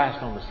Church of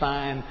Christ on the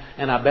sign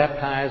and I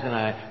baptize and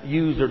I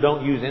use or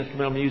don't use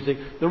instrumental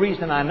music. The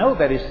reason I know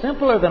that is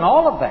simpler than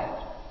all of that.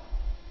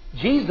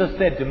 Jesus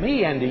said to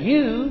me and to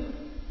you,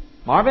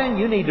 Marvin,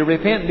 you need to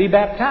repent and be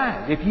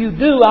baptized. If you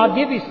do, I'll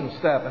give you some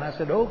stuff. And I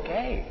said,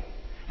 okay.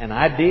 And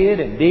I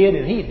did and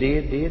he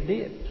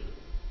did.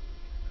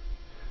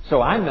 So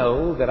I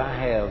know that I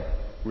have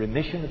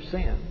remission of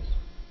sins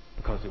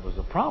because it was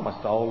a promise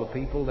to all the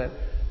people that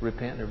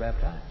repent and are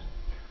baptized.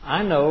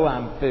 I know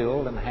I'm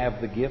filled and have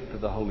the gift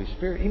of the Holy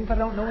Spirit, even if I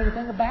don't know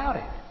anything about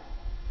it.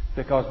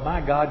 Because my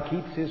God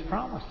keeps His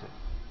promises.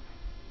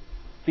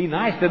 Be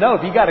nice to know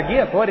if you got a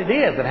gift, what it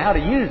is and how to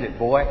use it,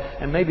 boy.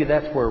 And maybe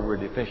that's where we're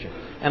deficient.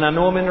 And I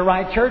know I'm in the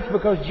right church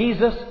because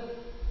Jesus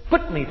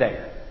put me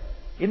there.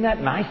 Isn't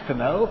that nice to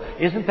know?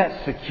 Isn't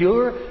that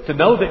secure? To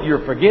know that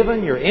you're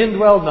forgiven, you're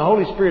indwelled in the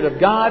Holy Spirit of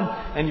God,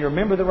 and you're a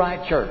member of the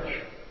right church.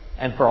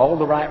 And for all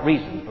the right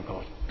reasons,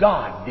 because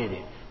God did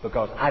it.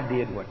 Because I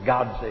did what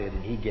God said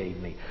and He gave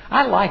me.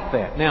 I like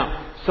that.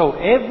 Now, so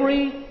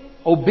every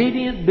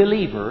obedient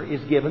believer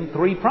is given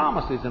 3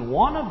 promises, and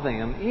one of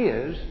them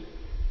is,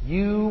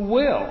 you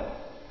will.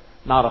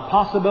 Not a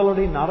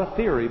possibility, not a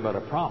theory, but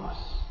a promise.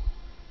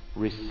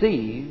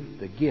 Receive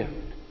the gift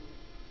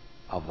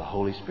of the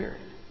Holy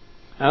Spirit.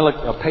 Now look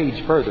a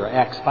page further,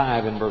 Acts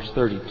 5 and verse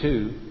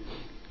 32.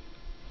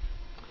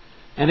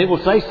 And it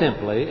will say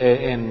simply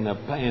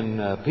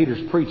in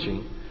Peter's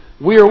preaching,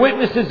 we are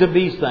witnesses of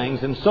these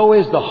things, and so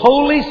is the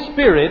Holy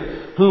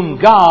Spirit whom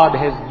God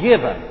has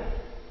given.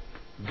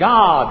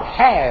 God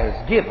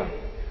has given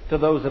to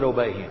those that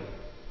obey Him.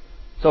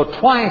 So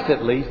twice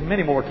at least,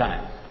 many more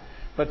times.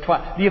 But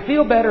twice. Do you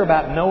feel better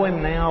about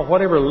knowing now,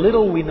 whatever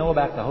little we know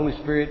about the Holy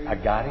Spirit, I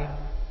got Him?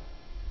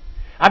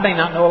 I may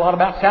not know a lot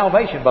about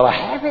salvation, but I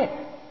have it.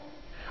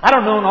 I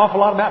don't know an awful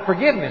lot about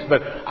forgiveness,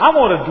 but I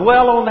want to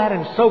dwell on that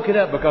and soak it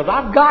up because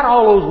I've got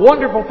all those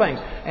wonderful things.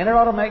 And it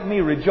ought to make me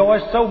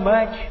rejoice so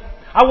much.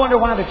 I wonder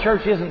why the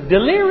church isn't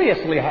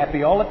deliriously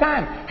happy all the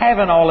time,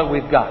 having all that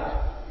we've got.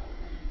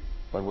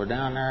 But we're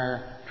down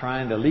there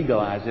trying to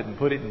legalize it and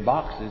put it in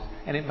boxes,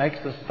 and it makes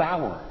us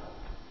sour.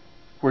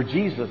 Where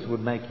Jesus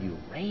would make you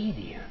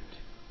radiant.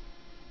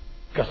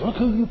 Because look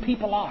who you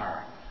people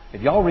are.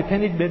 If y'all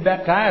repented and been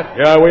baptized,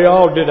 yeah, we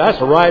all did. That's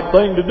the right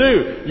thing to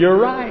do. You're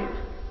right.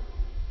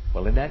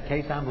 Well, in that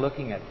case, I'm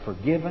looking at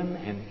forgiven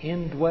and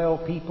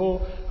indwell people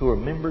who are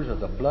members of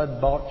the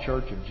blood-bought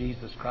church of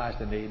Jesus Christ,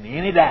 and there isn't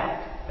any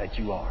doubt that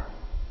you are.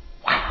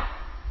 Wow!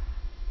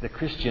 The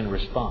Christian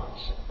response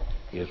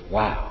is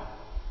wow.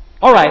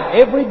 All right,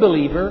 every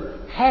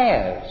believer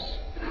has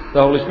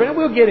the Holy Spirit. And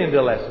we'll get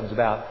into lessons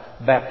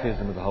about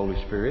baptism of the Holy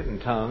Spirit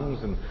and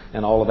tongues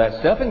and all of that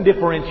stuff, and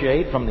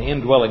differentiate from the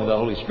indwelling of the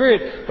Holy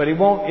Spirit. But it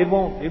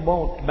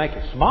won't make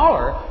it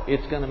smaller.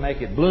 It's going to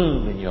make it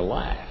bloom in your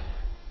life.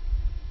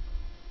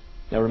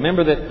 Now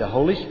remember that the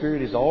Holy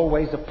Spirit is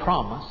always a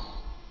promise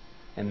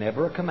and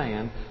never a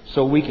command,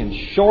 so we can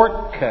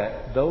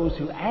shortcut those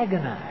who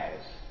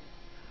agonize.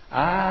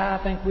 I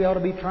think we ought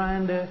to be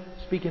trying to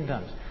speak in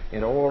tongues.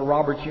 At Oral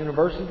Roberts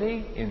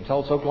University in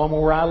Tulsa, Oklahoma,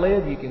 where I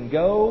live, you can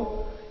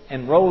go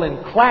and enroll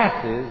in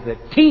classes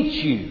that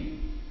teach you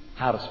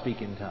how to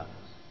speak in tongues.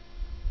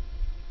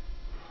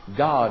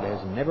 God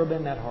has never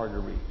been that hard to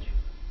reach.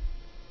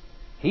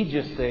 He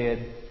just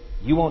said,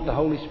 you want the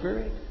Holy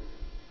Spirit?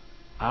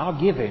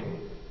 I'll give Him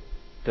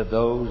to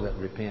those that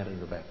repent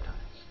and are baptized.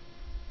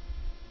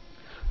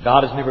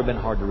 God has never been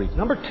hard to reach.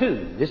 Number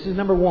 2, this is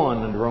number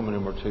 1 under Roman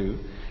number 2,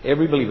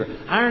 every believer.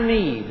 Our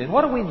need, and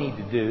what do we need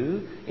to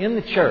do in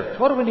the church?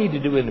 What do we need to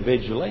do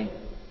individually?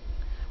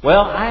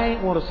 Well, I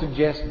want to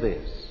suggest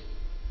this.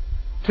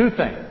 2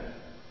 things.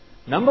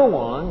 Number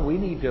 1, we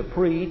need to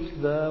preach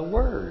the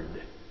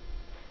Word.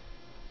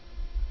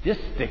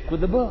 Just stick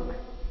with the book.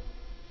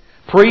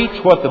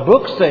 Preach what the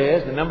book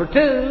says. And number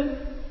 2,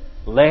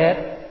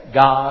 let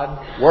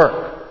God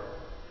work.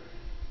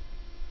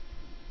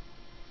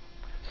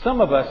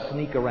 Some of us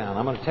sneak around.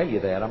 I'm going to tell you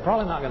that. I'm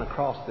probably not going to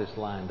cross this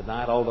line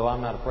tonight, although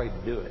I'm not afraid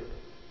to do it.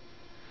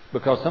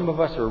 Because some of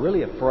us are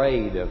really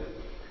afraid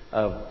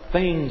of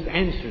things,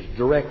 answers,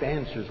 direct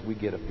answers we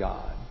get of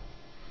God.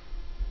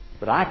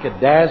 But I could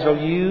dazzle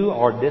you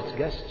or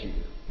disgust you,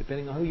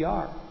 depending on who you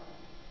are.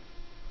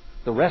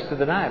 The rest of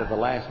the night of the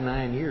last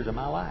 9 years of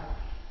my life,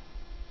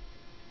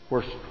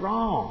 where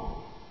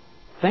strong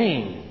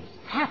things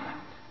happened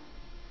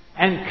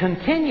and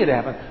continue to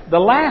happen. The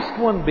last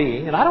one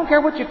being, and I don't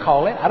care what you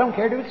call it, I don't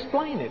care to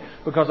explain it,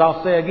 because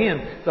I'll say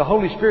again, the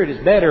Holy Spirit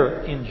is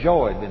better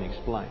enjoyed than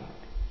explained.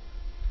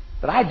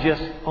 But I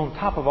just, on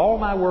top of all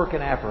my work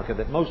in Africa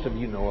that most of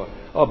you know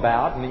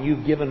about, and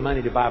you've given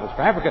money to Bibles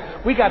for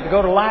Africa, we got to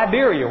go to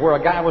Liberia where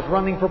a guy was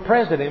running for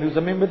president who's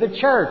a member of the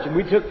church, and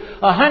we took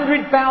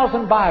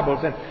 100,000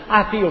 Bibles, and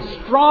I feel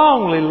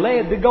strongly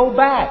led to go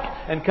back.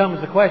 And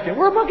comes the question,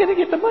 where am I going to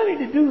get the money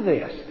to do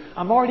this?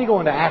 I'm already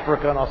going to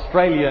Africa and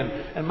Australia,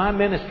 and my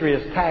ministry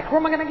is packed. Where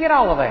am I going to get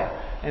all of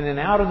that? And then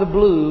out of the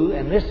blue,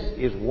 and this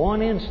is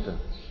one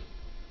instance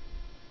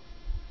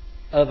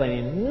of an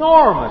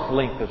enormous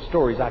length of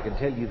stories I could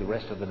tell you the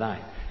rest of the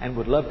night, and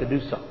would love to do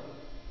so.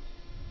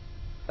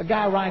 A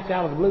guy writes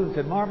out of the blue and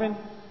said, Marvin,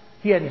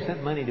 he hadn't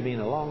sent money to me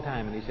in a long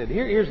time, and he said,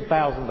 here's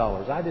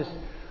 $1,000.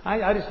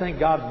 I just think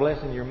God's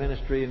blessing your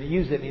ministry, and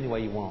use it any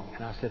way you want.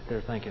 And I sit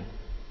there thinking,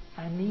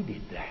 I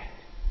needed that,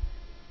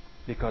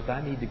 because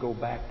I need to go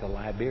back to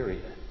Liberia.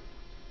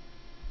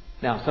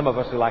 Now, some of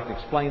us who like to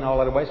explain all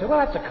that away say, well,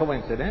 that's a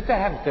coincidence. That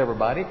happens to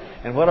everybody.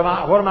 And what am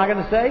I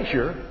going to say?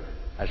 Sure,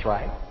 that's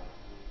right.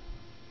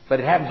 But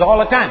it happens all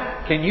the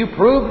time. Can you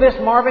prove this,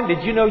 Marvin?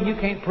 Did you know you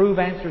can't prove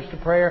answers to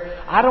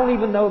prayer? I don't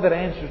even know that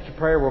answers to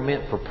prayer were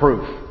meant for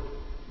proof.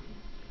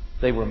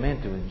 They were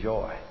meant to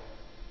enjoy.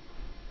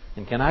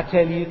 And can I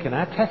tell you, can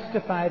I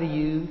testify to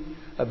you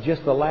of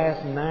just the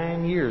last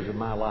 9 years of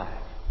my life?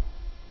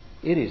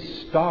 It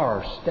is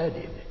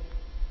star-studded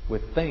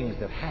with things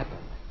that happened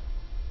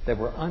that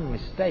were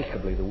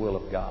unmistakably the will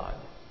of God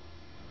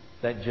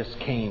that just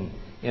came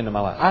into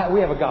my life. We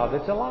have a God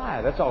that's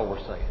alive. That's all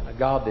we're saying. A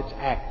God that's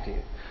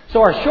active.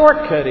 So our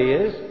shortcut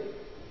is,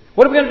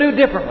 what are we going to do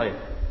differently?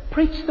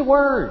 Preach the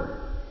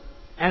Word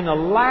and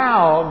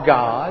allow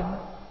God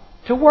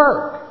to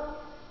work.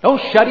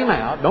 Don't shut Him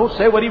out. Don't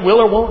say what He will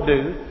or won't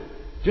do.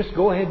 Just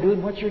go ahead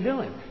doing what you're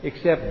doing.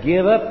 Except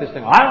give up this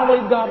thing. I don't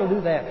believe God will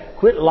do that.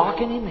 Quit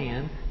locking Him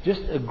in.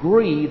 Just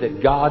agree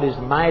that God is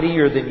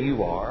mightier than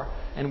you are.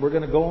 And we're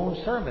going to go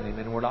on serving Him.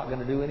 And we're not going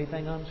to do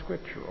anything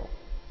unscriptural.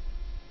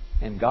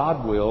 And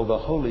God will, the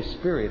Holy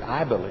Spirit,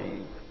 I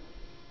believe,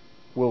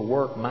 will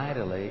work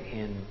mightily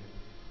in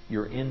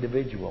your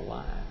individual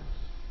lives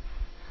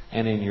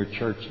and in your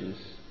church's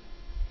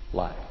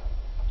life.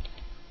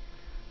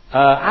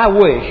 I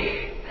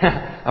wish,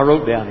 I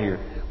wrote down here,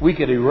 we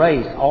could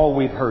erase all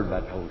we've heard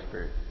about the Holy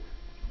Spirit.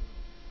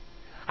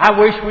 I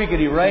wish we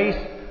could erase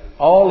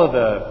all of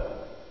the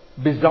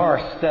bizarre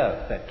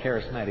stuff that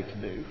charismatics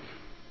do.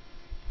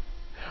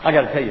 I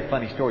got to tell you a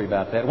funny story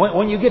about that.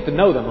 When you get to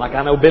know them, like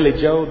I know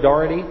Billy Joe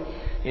Doherty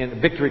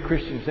in Victory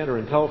Christian Center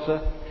in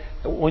Tulsa,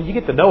 when you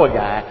get to know a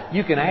guy,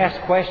 you can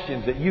ask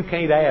questions that you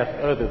can't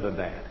ask other than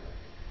that.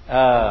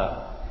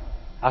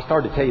 I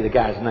started to tell you the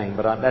guy's name,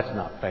 but that's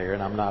not fair,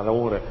 and I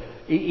don't want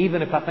to,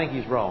 even if I think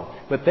he's wrong.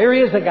 But there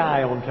is a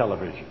guy on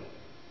television.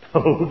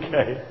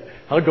 Okay,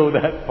 I'll go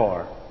that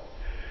far.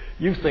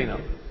 You've seen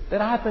him.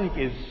 That I think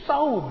is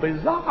so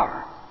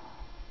bizarre.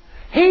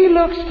 He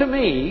looks to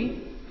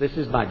me, this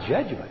is my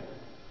judgment,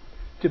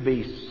 to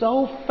be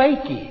so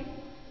fakey.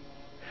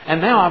 And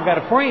now I've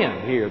got a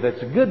friend here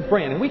that's a good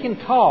friend, and we can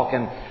talk,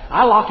 and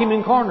I lock him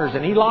in corners,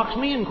 and he locks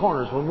me in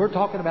corners when we're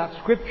talking about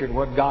Scripture and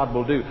what God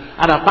will do.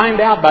 And I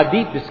find out by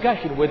deep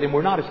discussion with him,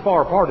 we're not as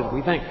far apart as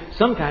we think.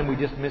 Sometimes we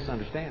just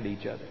misunderstand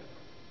each other.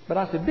 But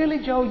I said, Billy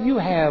Joe, you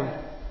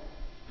have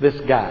this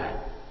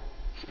guy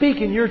speak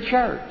in your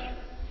church.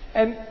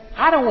 And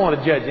I don't want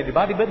to judge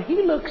anybody, but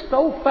he looks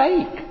so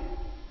fake.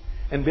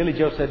 And Billy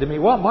Joe said to me,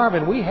 well,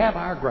 Marvin, we have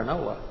our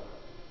granola.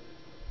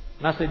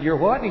 And I said, you're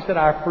what? And he said,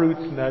 our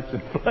fruits, nuts,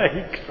 and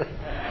flakes.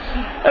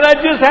 And I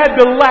just had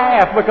to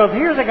laugh because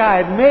here's a guy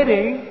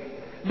admitting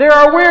there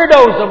are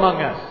weirdos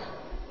among us.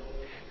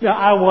 Now,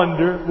 I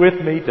wonder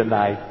with me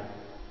tonight,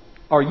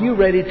 are you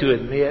ready to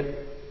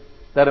admit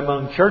that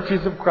among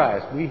churches of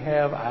Christ we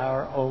have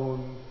our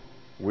own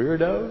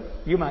weirdos?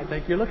 You might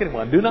think you're looking at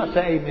one. Do not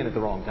say amen at the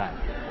wrong time.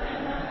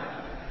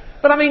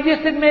 But I mean,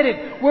 just admit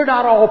it. We're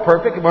not all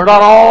perfect. We're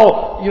not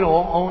all,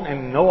 on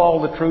and know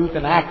all the truth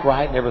and act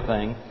right and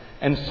everything.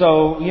 And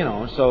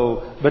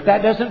so, but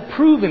that doesn't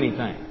prove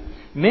anything.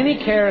 Many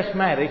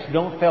charismatics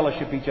don't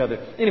fellowship each other.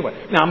 Anyway,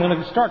 now I'm going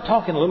to start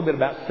talking a little bit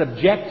about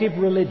subjective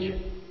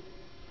religion.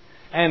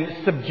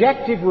 And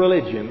subjective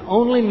religion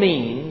only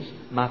means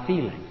my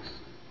feelings.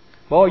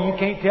 Boy, you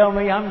can't tell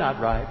me I'm not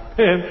right.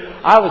 And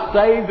I was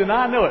saved and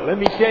I know it. Let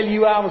me tell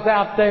you, I was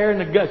out there and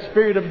the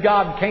Spirit of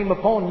God came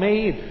upon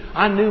me and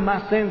I knew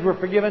my sins were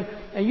forgiven.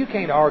 And you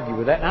can't argue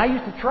with that. And I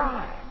used to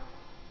try.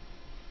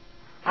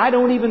 I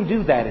don't even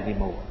do that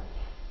anymore.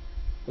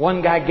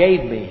 One guy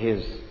gave me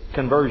his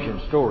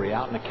conversion story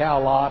out in a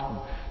cow lot.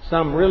 And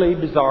some really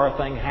bizarre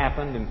thing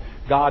happened and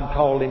God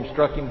called him,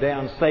 struck him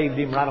down, saved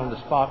him right on the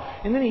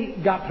spot. And then he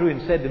got through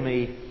and said to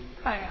me,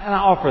 and I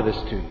offer this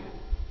to you.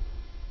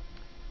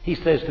 He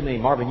says to me,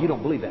 Marvin, you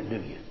don't believe that, do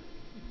you?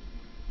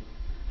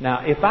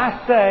 Now, if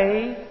I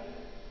say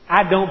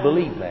I don't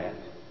believe that,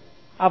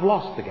 I've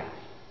lost the guy.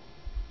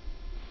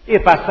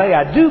 If I say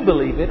I do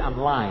believe it, I'm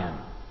lying.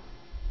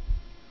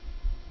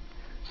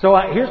 So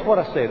here's what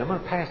I said. I'm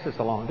going to pass this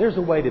along. There's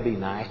a way to be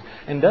nice.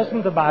 And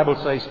doesn't the Bible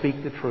say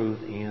speak the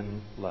truth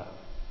in love?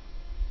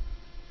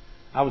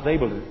 I was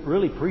able to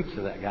really preach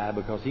to that guy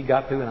because he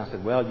got through and I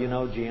said, well,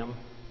 Jim,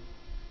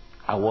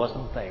 I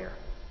wasn't there.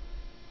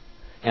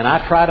 And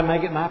I try to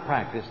make it my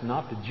practice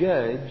not to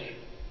judge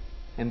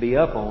and be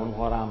up on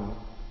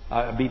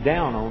what be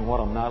down on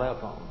what I'm not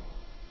up on.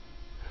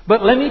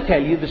 But let me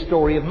tell you the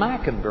story of my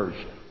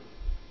conversion.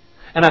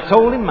 And I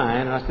told him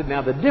mine, and I said,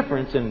 now the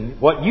difference in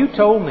what you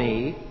told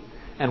me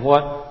and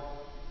what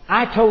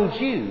I told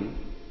you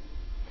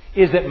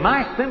is that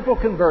my simple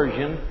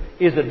conversion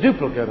is a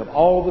duplicate of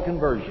all the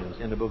conversions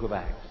in the book of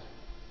Acts.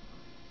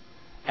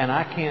 And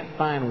I can't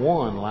find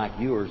one like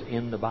yours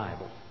in the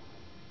Bible.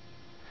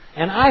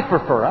 And I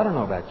prefer, I don't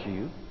know about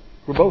you,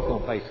 we're both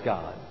going to face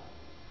God.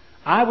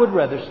 I would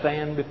rather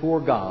stand before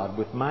God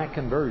with my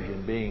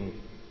conversion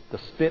being the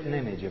spitting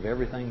image of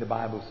everything the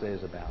Bible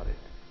says about it,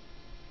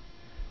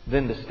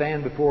 than to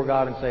stand before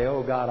God and say,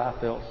 oh God, I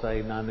felt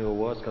saved and I knew it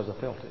was because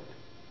I felt it.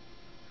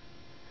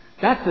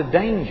 That's the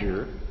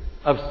danger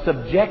of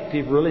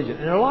subjective religion.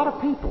 And a lot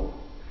of people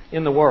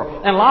in the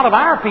world, and a lot of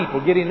our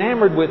people get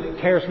enamored with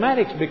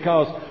charismatics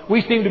because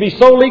we seem to be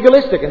so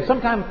legalistic and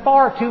sometimes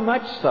far too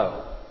much so.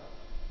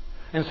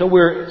 And so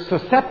we're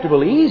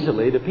susceptible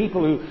easily to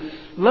people who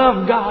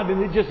love God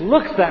and it just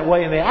looks that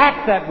way and they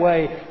act that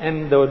way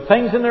and the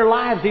things in their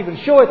lives even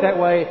show it that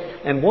way.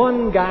 And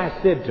one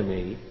guy said to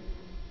me,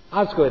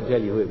 I'll just go ahead and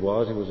tell you who it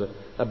was. It was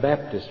a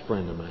Baptist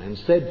friend of mine.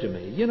 Said to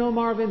me, "You know,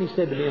 Marvin," he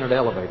said to me in an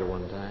elevator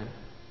one time.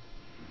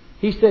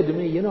 He said to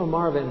me, "You know,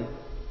 Marvin,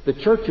 the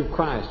Church of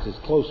Christ is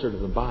closer to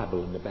the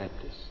Bible than the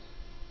Baptists."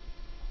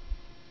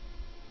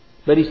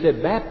 But he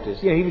said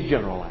Baptists, he was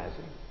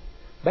generalizing.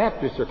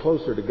 Baptists are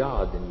closer to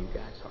God than you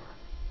guys are.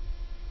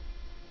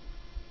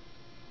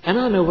 And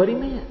I know what he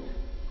meant.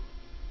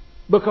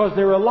 Because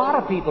there are a lot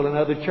of people in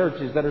other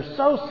churches that are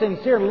so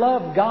sincere,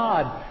 love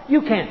God,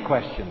 you can't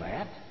question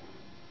that.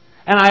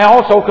 And I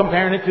also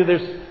comparing it to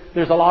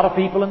there's a lot of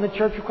people in the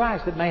Church of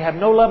Christ that may have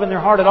no love in their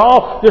heart at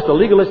all, just a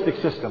legalistic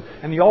system.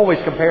 And you always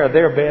compare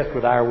their best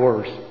with our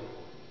worst.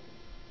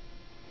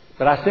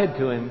 But I said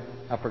to him,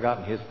 I've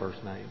forgotten his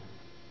first name.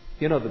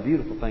 You know, the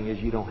beautiful thing is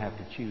you don't have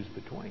to choose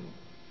between.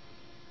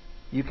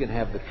 You can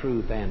have the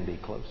truth and be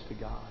close to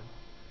God.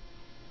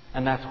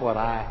 And that's what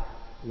I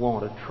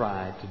want to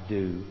try to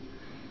do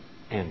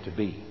and to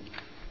be.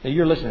 Now,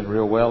 you're listening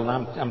real well,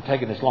 and I'm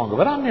taking this longer,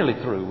 but I'm nearly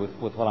through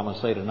with what I'm going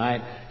to say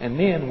tonight. And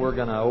then we're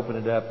going to open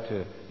it up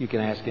to, you can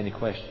ask any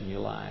question you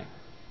like.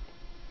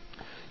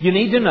 You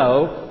need to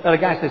know that a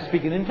guy says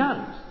speaking in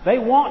tongues. They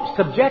want,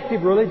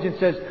 subjective religion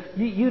says,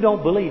 you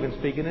don't believe in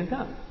speaking in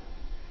tongues.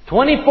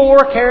 24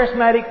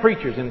 charismatic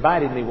preachers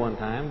invited me one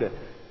time to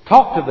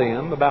talk to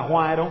them about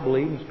why I don't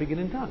believe in speaking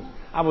in tongues.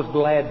 I was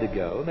glad to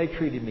go. They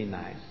treated me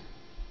nice.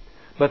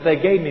 But they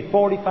gave me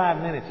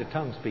 45 minutes of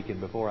tongue speaking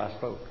before I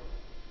spoke.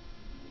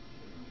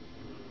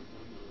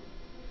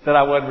 That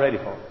I wasn't ready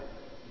for.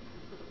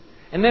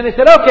 And then they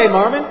said, "Okay,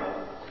 Marvin,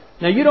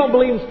 now you don't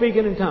believe in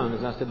speaking in tongues."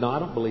 And I said, "No, I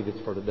don't believe it's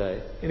for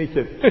today." And he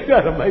said, "Isn't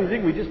that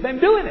amazing? We've just been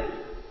doing it."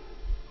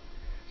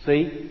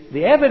 See,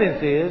 the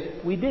evidence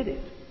is we did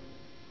it.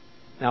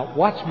 Now,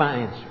 watch my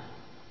answer.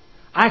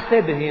 I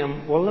said to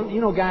him, "Well, you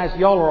know, guys,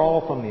 y'all are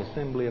all from the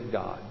Assembly of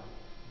God."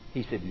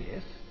 He said,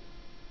 "Yes."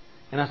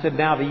 And I said,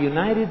 "Now, the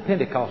United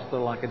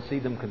Pentecostal, I can see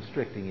them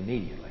constricting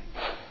immediately.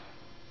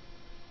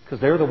 Because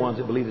they're the ones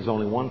that believe there's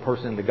only one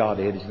person in the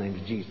Godhead. His name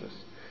is Jesus.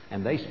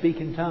 And they speak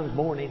in tongues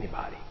more than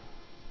anybody."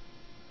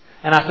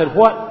 And I said,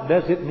 "What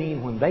does it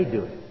mean when they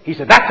do it?" He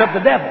said, "That's of the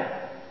devil."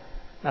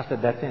 And I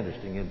said, "That's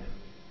interesting, isn't it?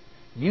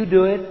 You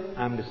do it,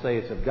 I'm to say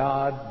it's of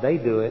God. They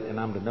do it, and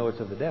I'm to know it's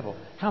of the devil.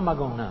 How am I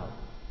going to know?"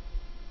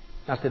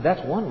 I said,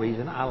 "That's one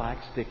reason I like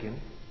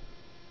sticking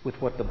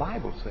with what the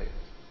Bible says.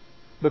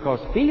 Because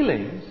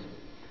feelings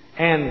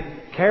and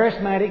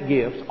charismatic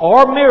gifts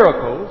or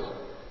miracles,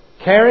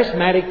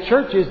 charismatic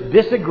churches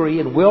disagree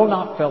and will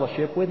not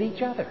fellowship with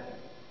each other.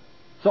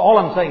 So all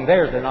I'm saying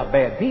there is they're not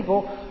bad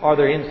people or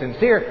they're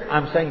insincere.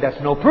 I'm saying that's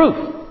no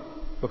proof.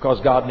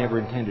 Because God never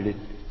intended it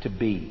to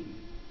be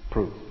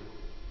proof.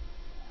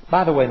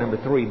 By the way, number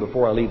 3,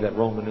 before I leave that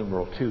Roman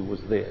numeral 2, was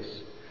this.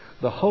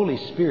 The Holy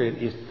Spirit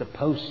is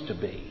supposed to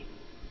be,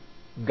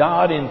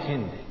 God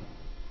intending,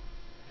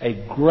 a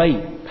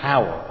great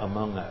power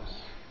among us.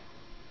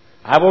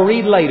 I will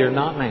read later,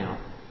 not now,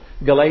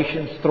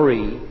 Galatians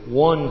 3,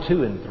 1,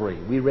 2, and 3.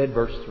 We read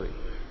verse 3.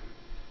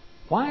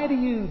 Why do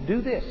you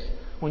do this?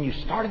 When you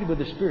started with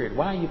the Spirit,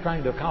 why are you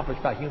trying to accomplish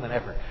by human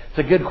effort? It's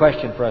a good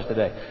question for us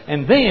today.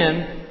 And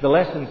then the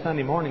lesson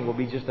Sunday morning will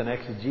be just an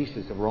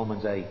exegesis of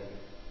Romans 8.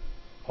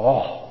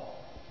 Oh,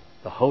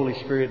 the Holy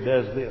Spirit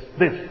does this.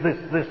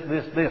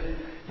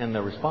 And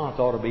the response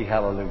ought to be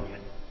hallelujah.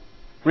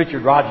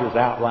 Richard Rogers'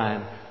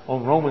 outline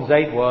on Romans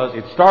 8 was,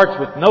 it starts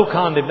with no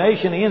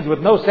condemnation, ends with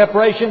no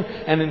separation,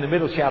 and in the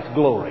middle shouts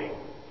glory.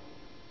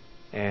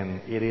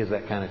 And it is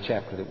that kind of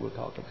chapter that we'll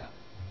talk about.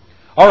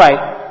 All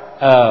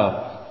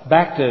right,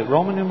 back to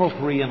Roman numeral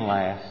 3 and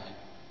last.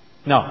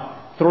 No,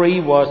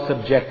 3 was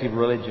subjective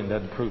religion,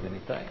 doesn't prove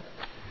anything.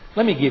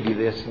 Let me give you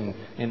this and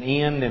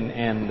end,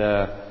 and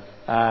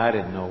I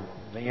didn't know.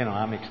 You know,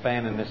 I'm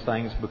expanding this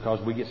things because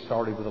we get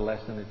started with a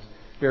lesson. It's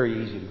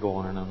very easy to go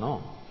on and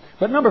on.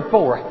 But number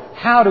 4,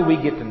 how do we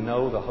get to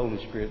know the Holy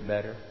Spirit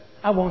better?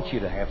 I want you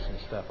to have some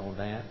stuff on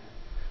that.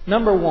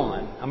 Number 1,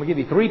 I'm going to give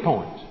you 3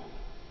 points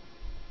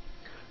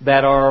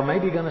that are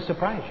maybe going to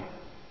surprise you.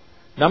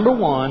 Number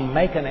 1,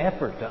 make an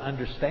effort to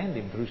understand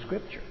Him through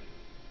Scripture.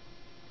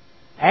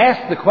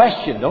 Ask the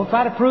question. Don't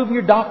try to prove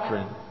your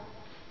doctrine,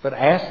 but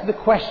ask the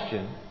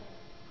question,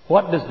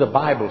 what does the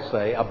Bible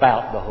say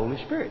about the Holy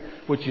Spirit?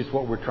 Which is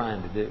what we're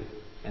trying to do.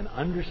 And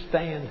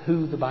understand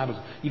who the Bible is.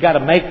 You've got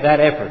to make that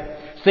effort.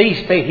 See,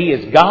 He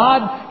is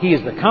God. He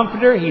is the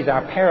Comforter. He's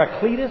our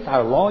Paracletus,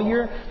 our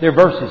lawyer. There are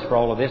verses for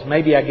all of this.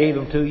 Maybe I gave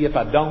them to you. If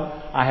I don't,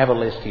 I have a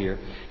list here.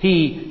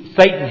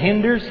 Satan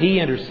hinders. He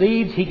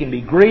intercedes. He can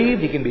be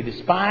grieved. He can be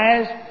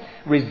despised,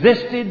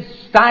 resisted,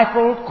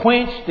 stifled,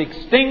 quenched,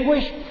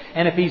 extinguished.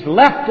 And if He's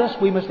left us,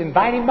 we must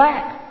invite Him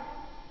back.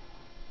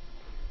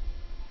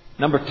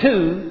 Number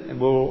 2, and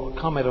we'll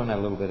comment on that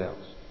a little bit else.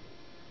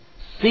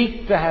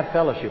 Seek to have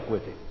fellowship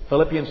with Him.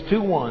 Philippians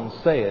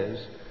 2:1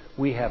 says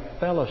we have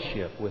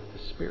fellowship with the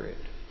Spirit.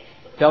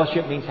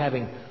 Fellowship means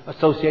having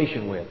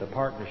association with, a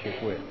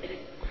partnership with.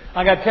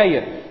 I got to tell you,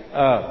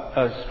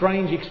 a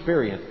strange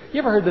experience. You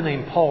ever heard the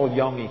name Paul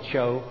Yonggi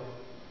Cho?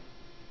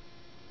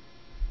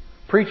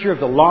 Preacher of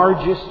the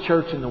largest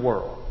church in the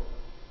world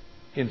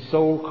in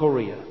Seoul,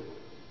 Korea.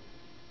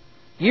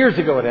 Years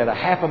ago it had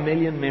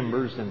 500,000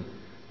 members and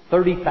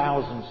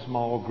 30,000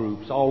 small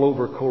groups all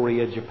over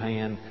Korea,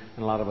 Japan,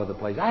 and a lot of other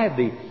places. I had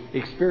the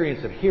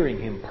experience of hearing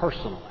him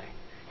personally.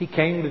 He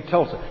came to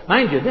Tulsa.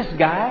 Mind you, this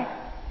guy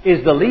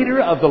is the leader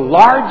of the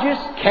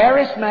largest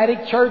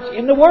charismatic church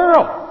in the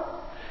world.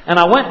 And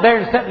I went there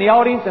and sat in the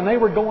audience and they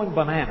were going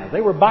bananas.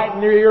 They were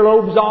biting their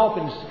earlobes off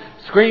and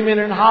screaming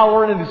and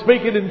hollering and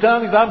speaking in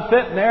tongues. I'm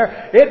sitting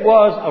there. It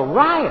was a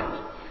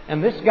riot.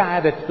 And this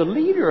guy that's the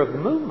leader of the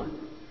movement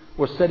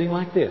was sitting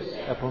like this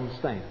up on the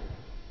stand.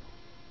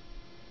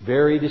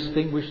 Very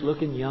distinguished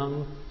looking,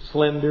 young,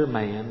 slender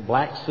man.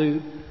 Black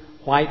suit,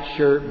 white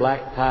shirt,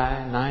 black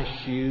tie,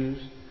 nice shoes,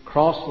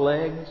 crossed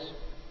legs.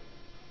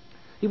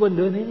 He wasn't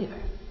doing any of that.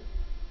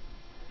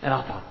 And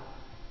I thought,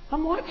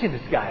 I'm watching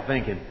this guy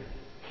thinking,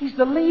 he's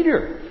the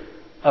leader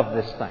of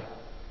this thing.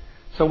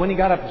 So when he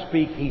got up to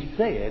speak, he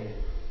said,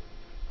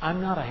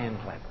 I'm not a hand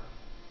clapper.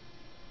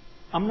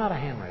 I'm not a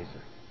hand raiser.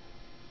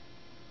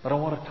 But I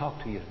want to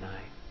talk to you tonight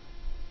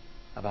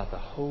about the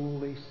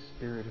Holy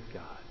Spirit of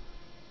God.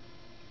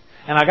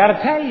 And I got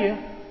to tell you,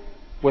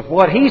 with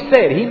what he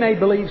said, he may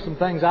believe some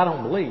things I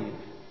don't believe.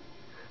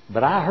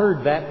 But I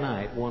heard that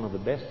night one of the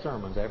best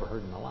sermons I ever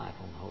heard in my life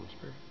on the Holy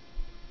Spirit.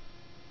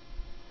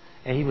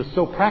 And he was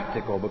so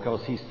practical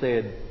because he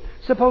said,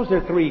 suppose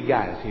there are 3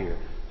 guys here.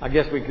 I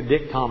guess we could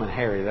Dick, Tom, and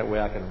Harry. That way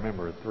I can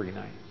remember the 3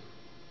 names.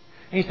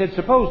 And he said,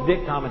 suppose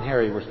Dick, Tom, and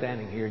Harry were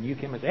standing here and you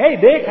came and said, hey,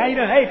 Dick, how you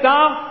doing? Hey,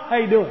 Tom, how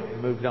you doing?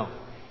 And moved on.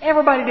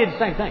 Everybody did the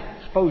same thing.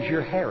 Suppose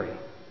you're Harry.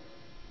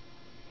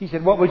 He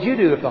said, what would you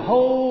do if the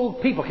whole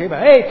people came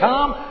out? Hey,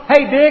 Tom,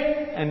 hey,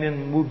 Dick, and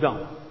then moved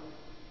on.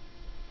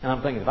 And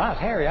I'm thinking, if I was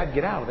Harry, I'd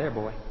get out of there,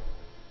 boy.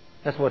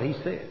 That's what he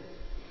said.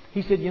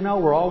 He said, you know,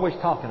 we're always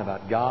talking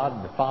about God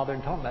and the Father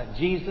and talking about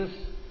Jesus.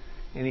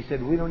 And he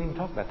said, we don't even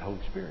talk about the Holy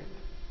Spirit.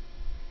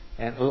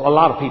 And a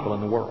lot of people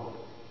in the world.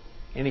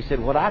 And he said,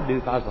 what I'd do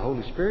if I was the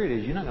Holy Spirit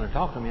is, you're not going to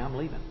talk to me, I'm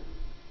leaving.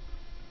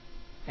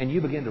 And you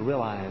begin to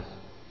realize,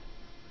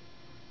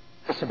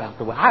 that's about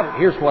the way.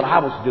 Here's what I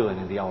was doing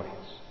in the audience.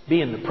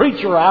 Being the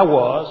preacher I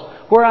was,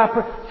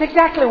 it's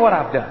exactly what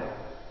I've done.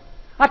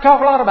 I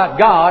talk a lot about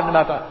God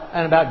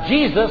and about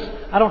Jesus.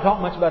 I don't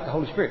talk much about the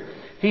Holy Spirit.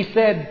 He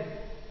said,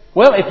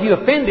 well, if you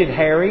offended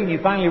Harry and you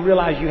finally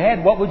realized you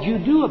had, what would you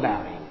do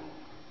about him?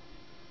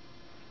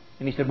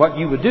 And he said, what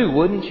you would do,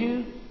 wouldn't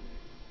you?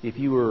 If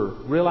you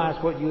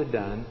realized what you had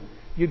done,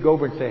 you'd go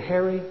over and say,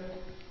 Harry,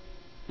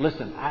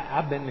 listen,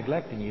 I've been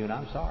neglecting you and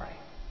I'm sorry.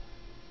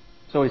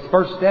 So his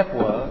first step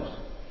was,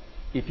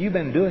 if you've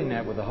been doing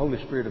that with the Holy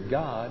Spirit of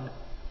God,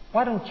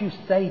 why don't you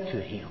say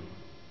to him?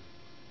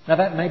 Now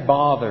that may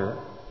bother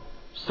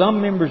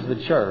some members of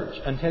the church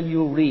until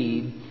you'll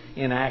read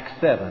in Acts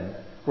 7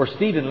 where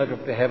Stephen looked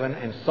up to heaven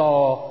and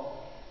saw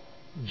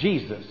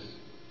Jesus.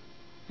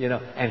 You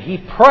know, and he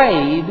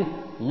prayed,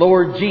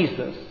 Lord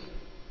Jesus.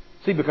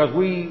 See, because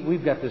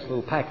we've got this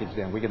little package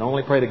down. We can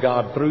only pray to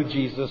God through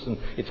Jesus and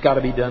it's got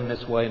to be done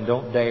this way and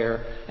don't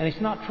dare. And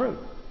it's not true.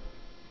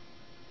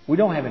 We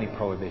don't have any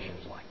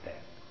prohibitions like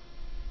that.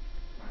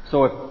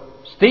 So if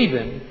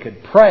Stephen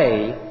could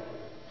pray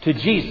to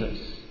Jesus,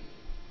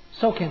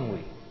 so can we.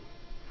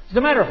 As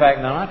a matter of fact,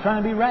 now I'm not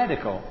trying to be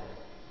radical.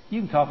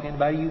 You can talk to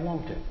anybody you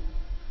want to.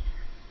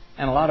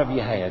 And a lot of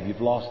you have.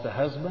 You've lost a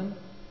husband.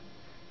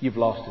 You've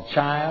lost a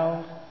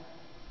child.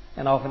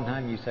 And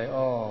oftentimes you say,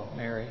 oh,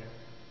 Mary,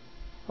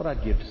 what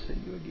I'd give to see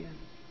you again.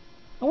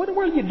 Now, what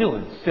are you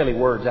doing? Silly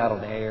words out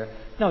of the air.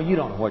 No, you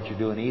don't know what you're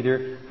doing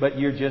either. But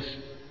you're just,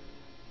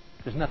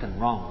 there's nothing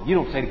wrong. You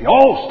don't say to me,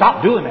 oh,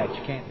 stop doing that.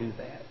 You can't do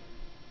that.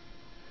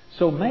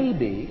 So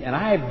maybe, and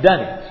I have done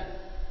it,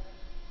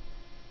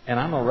 and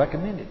I'm going to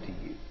recommend it to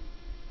you.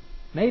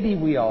 Maybe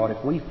we ought,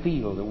 if we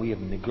feel that we have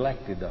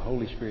neglected the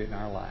Holy Spirit in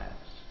our lives,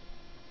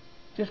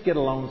 just get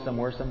alone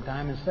somewhere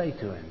sometime and say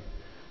to Him,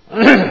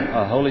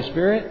 Holy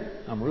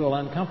Spirit, I'm real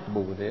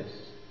uncomfortable with this,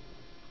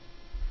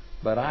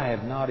 but I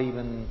have not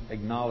even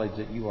acknowledged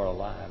that you are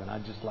alive, and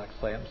I'd just like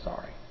to say I'm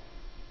sorry.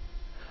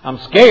 I'm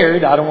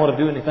scared. I don't want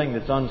to do anything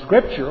that's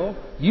unscriptural.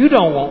 You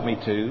don't want me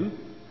to.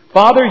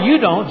 Father, you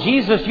don't.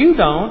 Jesus, you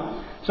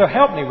don't. So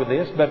help me with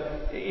this,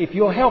 but if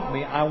you'll help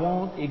me, I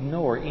won't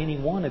ignore any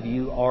one of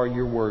you or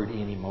your word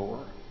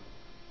anymore.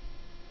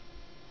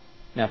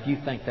 Now, if you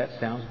think that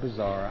sounds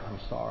bizarre, I'm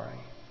sorry.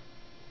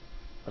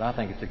 But I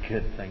think it's a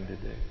good thing to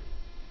do.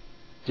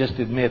 Just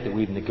admit that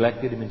we've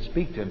neglected Him and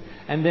speak to Him.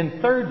 And then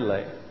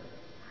thirdly,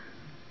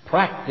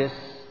 practice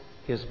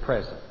His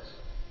presence.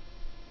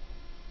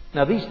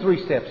 Now, these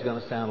 3 steps are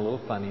going to sound a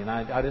little funny, and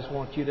I just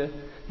want you to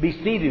be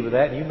seated with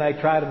that. And you may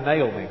try to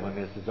nail me when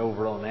this is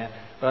over on that,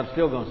 but I'm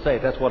still going to say,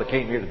 if that's what I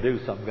came here to do,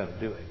 so I'm going to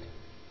do it.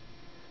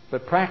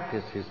 But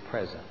practice His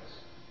presence.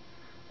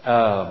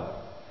 Our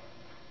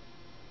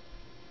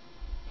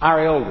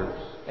elders,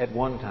 at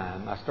one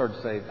time, I started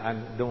to say, I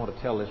don't want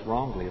to tell this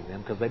wrongly of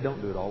them, because they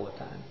don't do it all the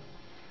time.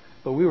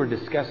 But we were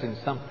discussing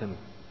something,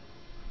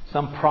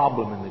 some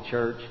problem in the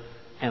church,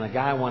 and a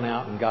guy went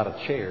out and got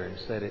a chair and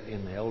set it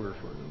in the elders'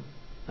 room.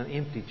 An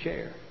empty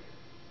chair.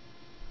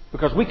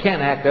 Because we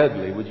can't act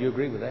ugly. Would you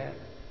agree with that?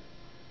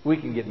 We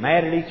can get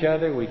mad at each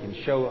other. We can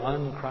show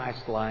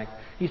un-Christ-like.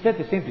 He set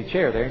this empty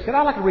chair there. He said,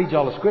 I'd like to read you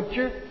all the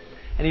Scripture.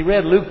 And he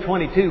read Luke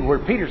 22 where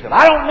Peter said,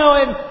 I don't know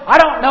him. I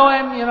don't know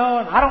him. You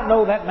know, I don't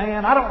know that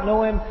man. I don't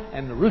know him.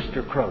 And the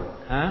rooster crowed.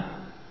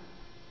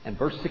 And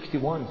verse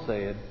 61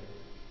 said,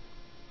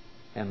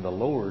 and the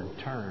Lord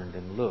turned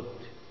and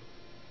looked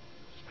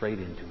straight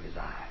into his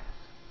eyes.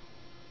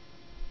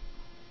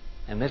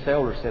 And this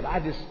elder said, I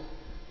just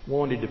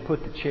wanted to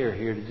put the chair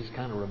here to just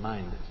kind of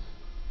remind us.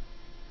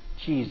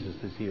 Jesus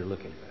is here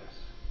looking at us.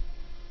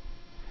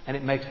 And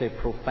it makes a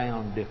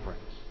profound difference.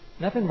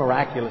 Nothing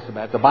miraculous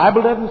about it. The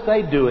Bible doesn't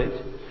say do it.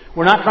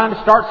 We're not trying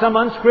to start some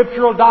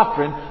unscriptural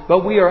doctrine,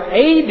 but we are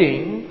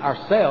aiding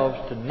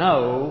ourselves to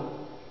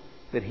know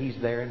that He's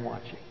there and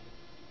watching.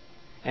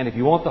 And if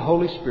you want the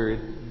Holy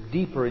Spirit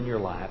deeper in your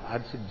life,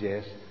 I'd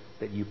suggest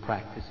that you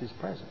practice His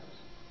presence.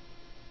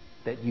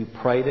 That you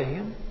pray to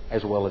Him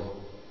as well as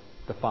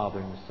the Father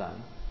and the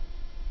Son.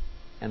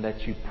 And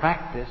that you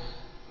practice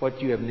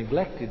what you have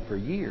neglected for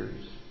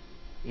years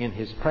in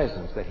His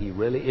presence, that He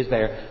really is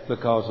there,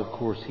 because of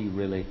course He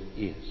really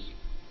is.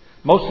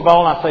 Most of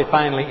all, I say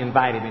finally,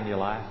 invite Him in your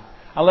life.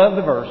 I love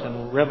the verse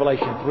in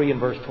Revelation 3 and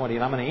verse 20,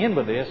 and I'm going to end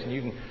with this, and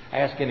you can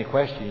ask any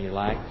question you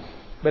like.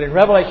 But in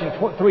Revelation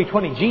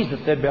 3:20, Jesus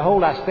said,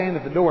 Behold, I stand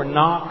at the door and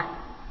knock.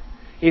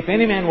 If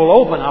any man will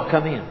open, I'll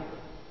come in.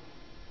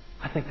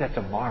 I think that's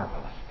a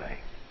marvelous thing.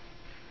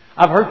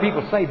 I've heard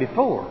people say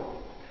before,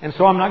 and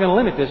so I'm not going to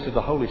limit this to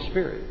the Holy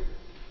Spirit,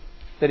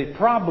 that it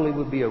probably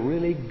would be a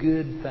really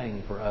good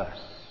thing for us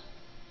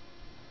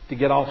to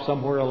get off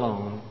somewhere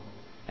alone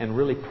and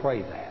really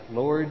pray that.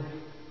 Lord,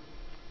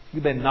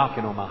 You've been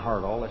knocking on my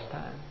heart all this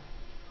time.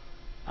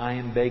 I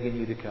am begging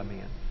You to come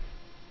in.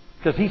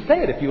 Because He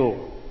said, if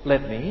you'll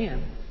let me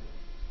in,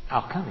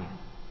 I'll come in.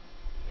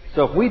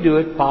 So if we do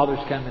it,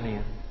 Father's coming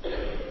in.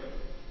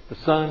 The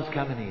Son's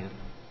coming in.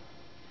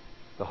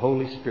 The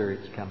Holy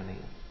Spirit's coming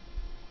in.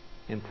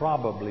 And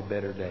probably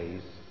better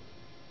days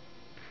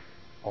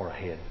are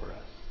ahead for us.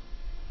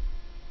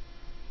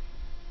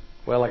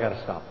 Well, I got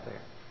to stop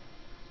there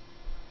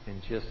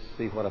and just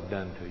see what I've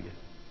done to you.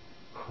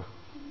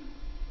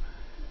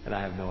 And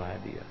I have no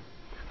idea.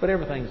 But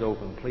everything's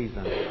open. Please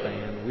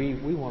understand.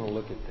 We want to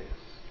look at this.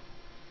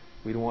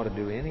 We don't want to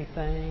do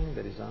anything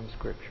that is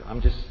unscriptural.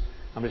 I'm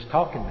just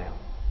talking now.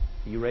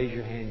 You raise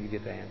your hand, you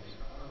get the answer.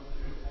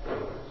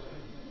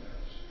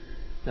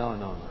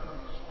 No.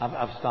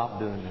 I've stopped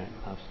doing that.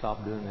 I've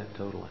stopped doing that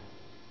totally.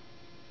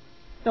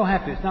 Don't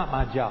have to. It's not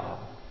my job.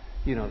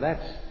 You know,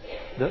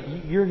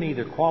 you're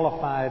neither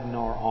qualified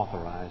nor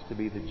authorized to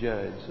be the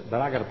judge.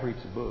 But I got to preach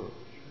the book.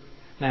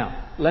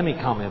 Now, let me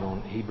comment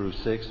on Hebrews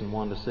 6 and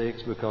 1 to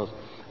 6 because,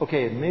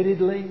 okay,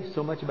 admittedly,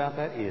 so much about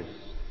that is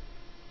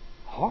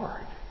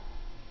hard.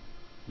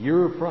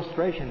 Your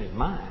frustration is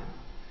mine.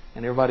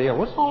 And everybody else,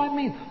 what's all that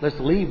mean? Let's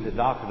leave the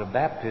doctrine of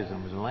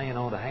baptisms and laying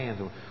on the hands.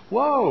 And,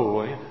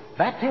 whoa,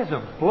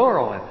 baptism,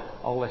 plural, and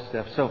all that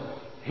stuff. So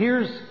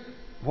here's,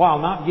 while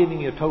not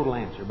giving you a total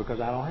answer, because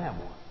I don't have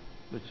one.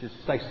 Let's just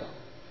say so.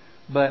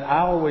 But I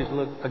always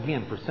look,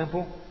 again, for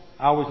simple.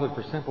 I always look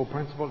for simple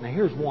principles. Now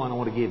here's one I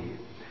want to give you.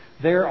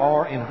 There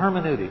are, in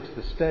hermeneutics,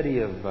 the study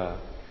of the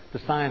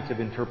science of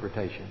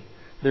interpretation,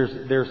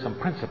 there's some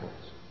principles.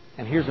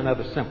 And here's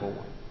another simple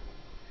one.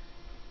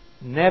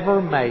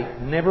 Never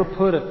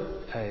put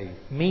a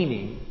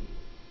meaning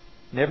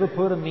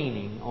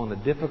on a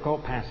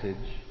difficult passage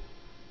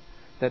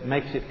that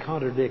makes it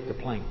contradict a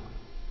plain one.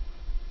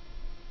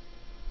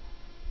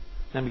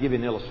 Let me give you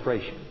an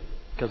illustration,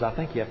 because I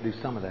think you have to do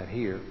some of that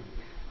here.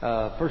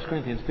 1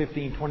 Corinthians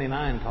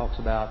 15:29 talks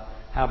about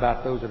how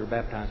about those that are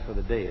baptized for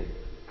the dead.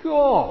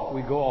 Cool.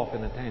 We go off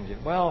in a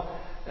tangent. Well,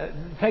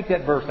 take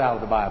that verse out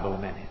of the Bible a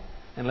minute,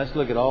 and let's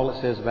look at all it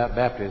says about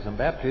baptism.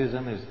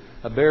 Baptism is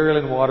a burial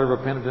in water, a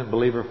repentant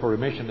believer for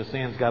remission of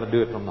sins. Got to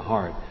do it from the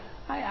heart.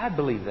 I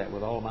believe that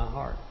with all my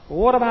heart. Well,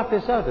 what about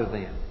this other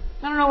then?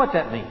 I don't know what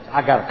that means.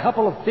 I got a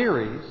couple of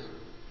theories,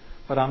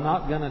 but I'm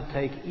not going to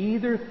take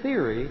either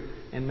theory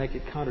and make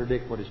it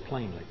contradict what is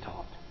plainly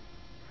taught.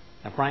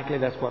 Now, frankly,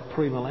 that's what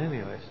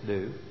premillennialists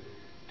do,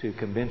 to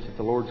convince that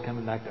the Lord's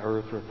coming back to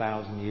earth for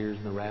 1,000 years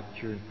and the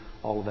rapture and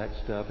all of that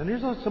stuff. And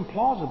there's some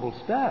plausible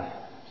stuff,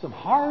 some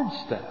hard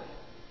stuff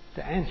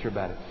to answer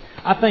about it.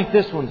 I think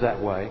this one's that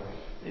way.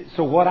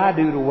 So what I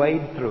do to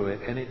wade through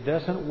it, and it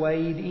doesn't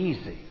wade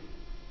easy,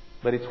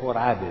 but it's what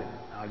I do.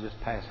 I'll just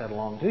pass that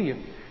along to you.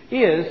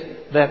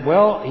 Is that,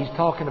 well, he's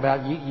talking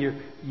about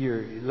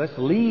let's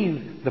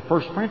leave the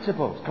first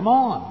principles. Come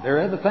on, there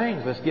are other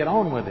things. Let's get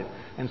on with it.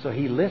 And so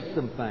he lists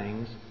some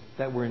things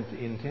that were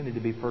intended to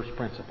be first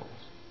principles.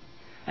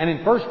 And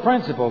in first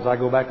principles, I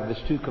go back to this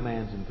 2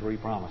 commands and 3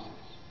 promises.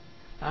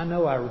 I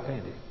know I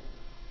repented.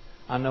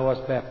 I know I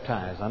was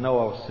baptized. I know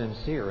I was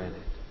sincere in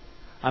it.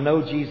 I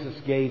know Jesus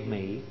gave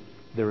me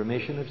the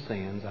remission of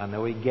sins. I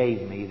know He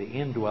gave me the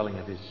indwelling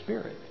of His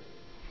Spirit.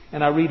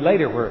 And I read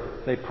later where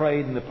they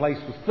prayed and the place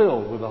was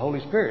filled with the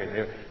Holy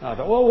Spirit. I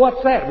thought, well,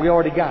 what's that? We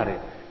already got it.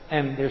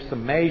 And there's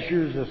some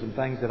measures, there's some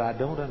things that I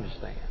don't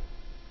understand.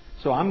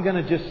 So I'm going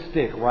to just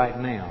stick right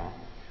now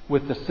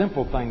with the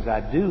simple things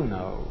I do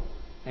know,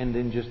 and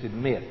then just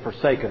admit, for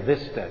sake of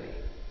this study,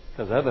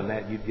 because other than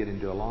that you'd get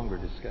into a longer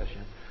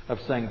discussion of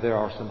saying there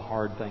are some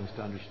hard things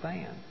to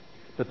understand.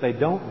 But they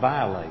don't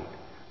violate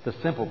the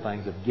simple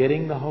things of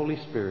getting the Holy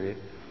Spirit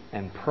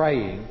and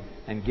praying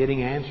and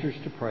getting answers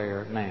to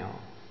prayer now.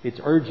 It's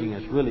urging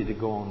us really to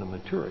go on to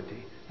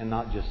maturity and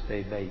not just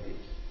stay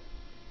babies.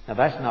 Now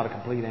that's not a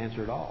complete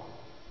answer at all,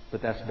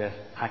 but that's the best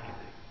I can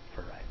do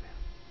for right now.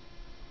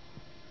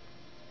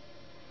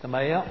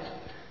 Somebody else?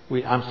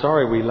 I'm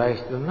sorry we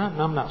lasted.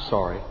 I'm not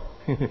sorry.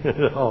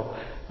 No,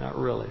 not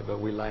really, but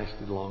we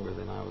lasted longer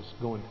than I was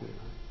going to.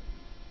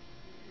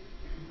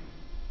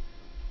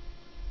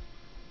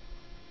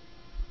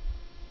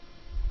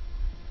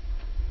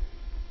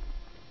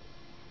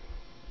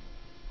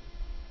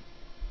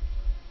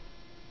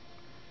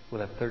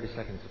 We'll have 30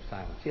 seconds of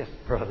silence. Yes,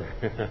 brother.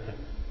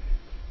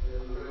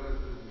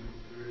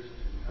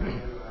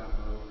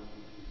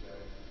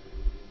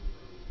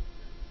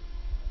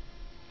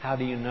 How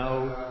do you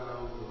know?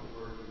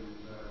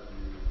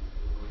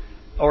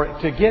 Or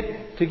to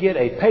get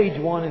a page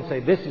one and say,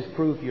 this is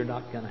proof you're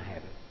not going to have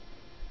it.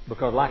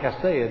 Because like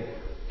I said,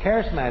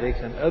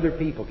 charismatics and other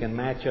people can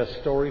match us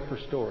story for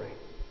story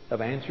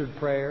of answered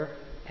prayer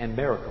and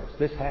miracles.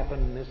 This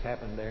happened,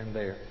 there, and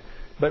there.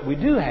 But we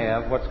do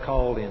have what's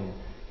called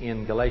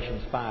in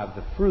Galatians 5,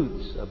 the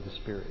fruits of the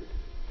Spirit.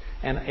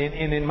 And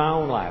in my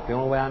own life, the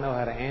only way I know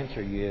how to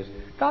answer you is,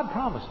 God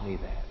promised me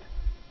that.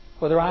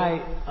 Whether I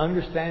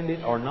understand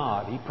it or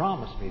not, He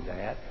promised me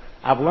that.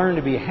 I've learned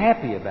to be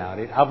happy about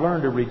it. I've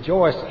learned to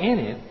rejoice in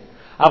it.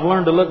 I've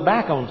learned to look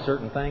back on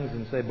certain things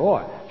and say,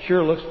 boy,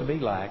 sure looks to me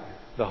like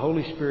the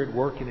Holy Spirit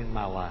working in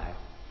my life.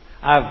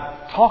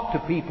 I've talked to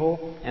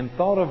people and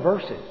thought of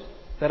verses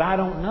that I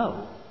don't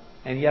know.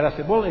 And yet I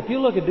said, well, if you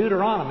look at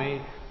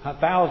Deuteronomy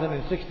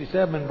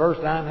 1067 verse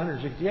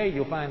 968,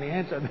 you'll find the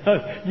answer. And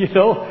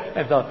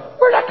thought,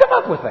 where did I come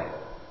up with that?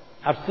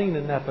 I've seen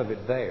enough of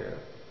it there.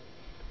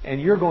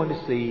 And you're going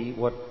to see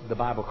what the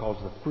Bible calls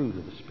the fruit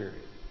of the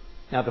Spirit.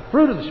 Now, the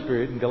fruit of the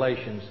Spirit in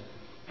Galatians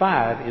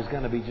 5 is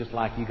going to be just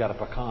like you got a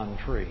pecan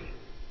tree.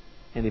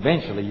 And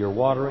eventually you're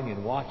watering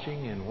and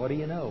watching, and what do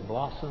you know?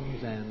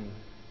 Blossoms and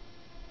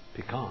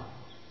pecans.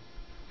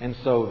 And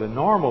so the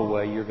normal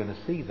way you're going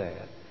to see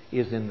that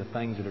is in the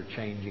things that are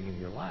changing in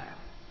your life.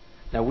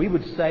 Now, we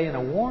would say in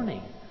a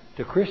warning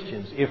to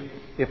Christians,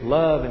 if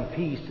love and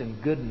peace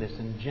and goodness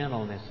and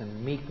gentleness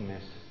and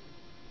meekness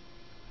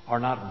are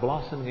not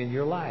blossoming in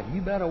your life,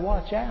 you better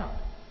watch out.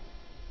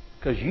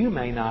 Because you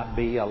may not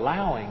be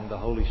allowing the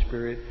Holy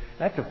Spirit,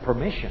 that's a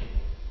permission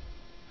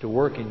to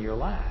work in your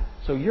life.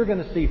 So you're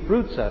going to see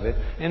fruits of it,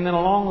 and then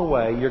along the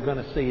way you're going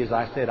to see, as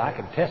I said, I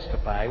can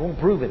testify. It won't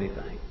prove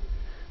anything,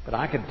 but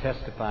I can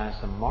testify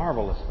some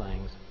marvelous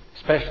things,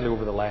 especially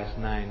over the last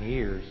 9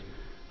 years,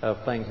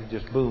 of things that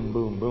just boom,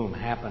 boom, boom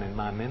happen in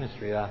my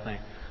ministry that I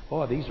think,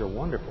 boy, these are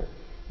wonderful.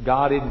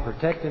 God isn't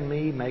protecting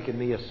me, making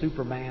me a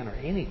Superman or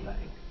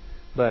anything,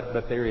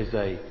 but there is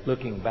a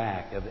looking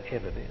back of the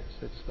evidence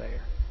that's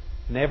there.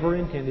 Never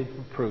intended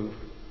for proof,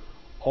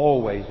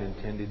 always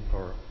intended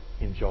for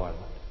enjoyment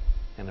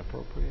and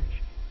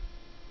appropriation.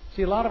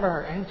 See, a lot of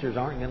our answers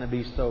aren't going to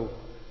be so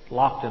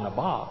locked in a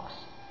box,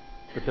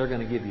 but they're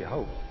going to give you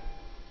hope.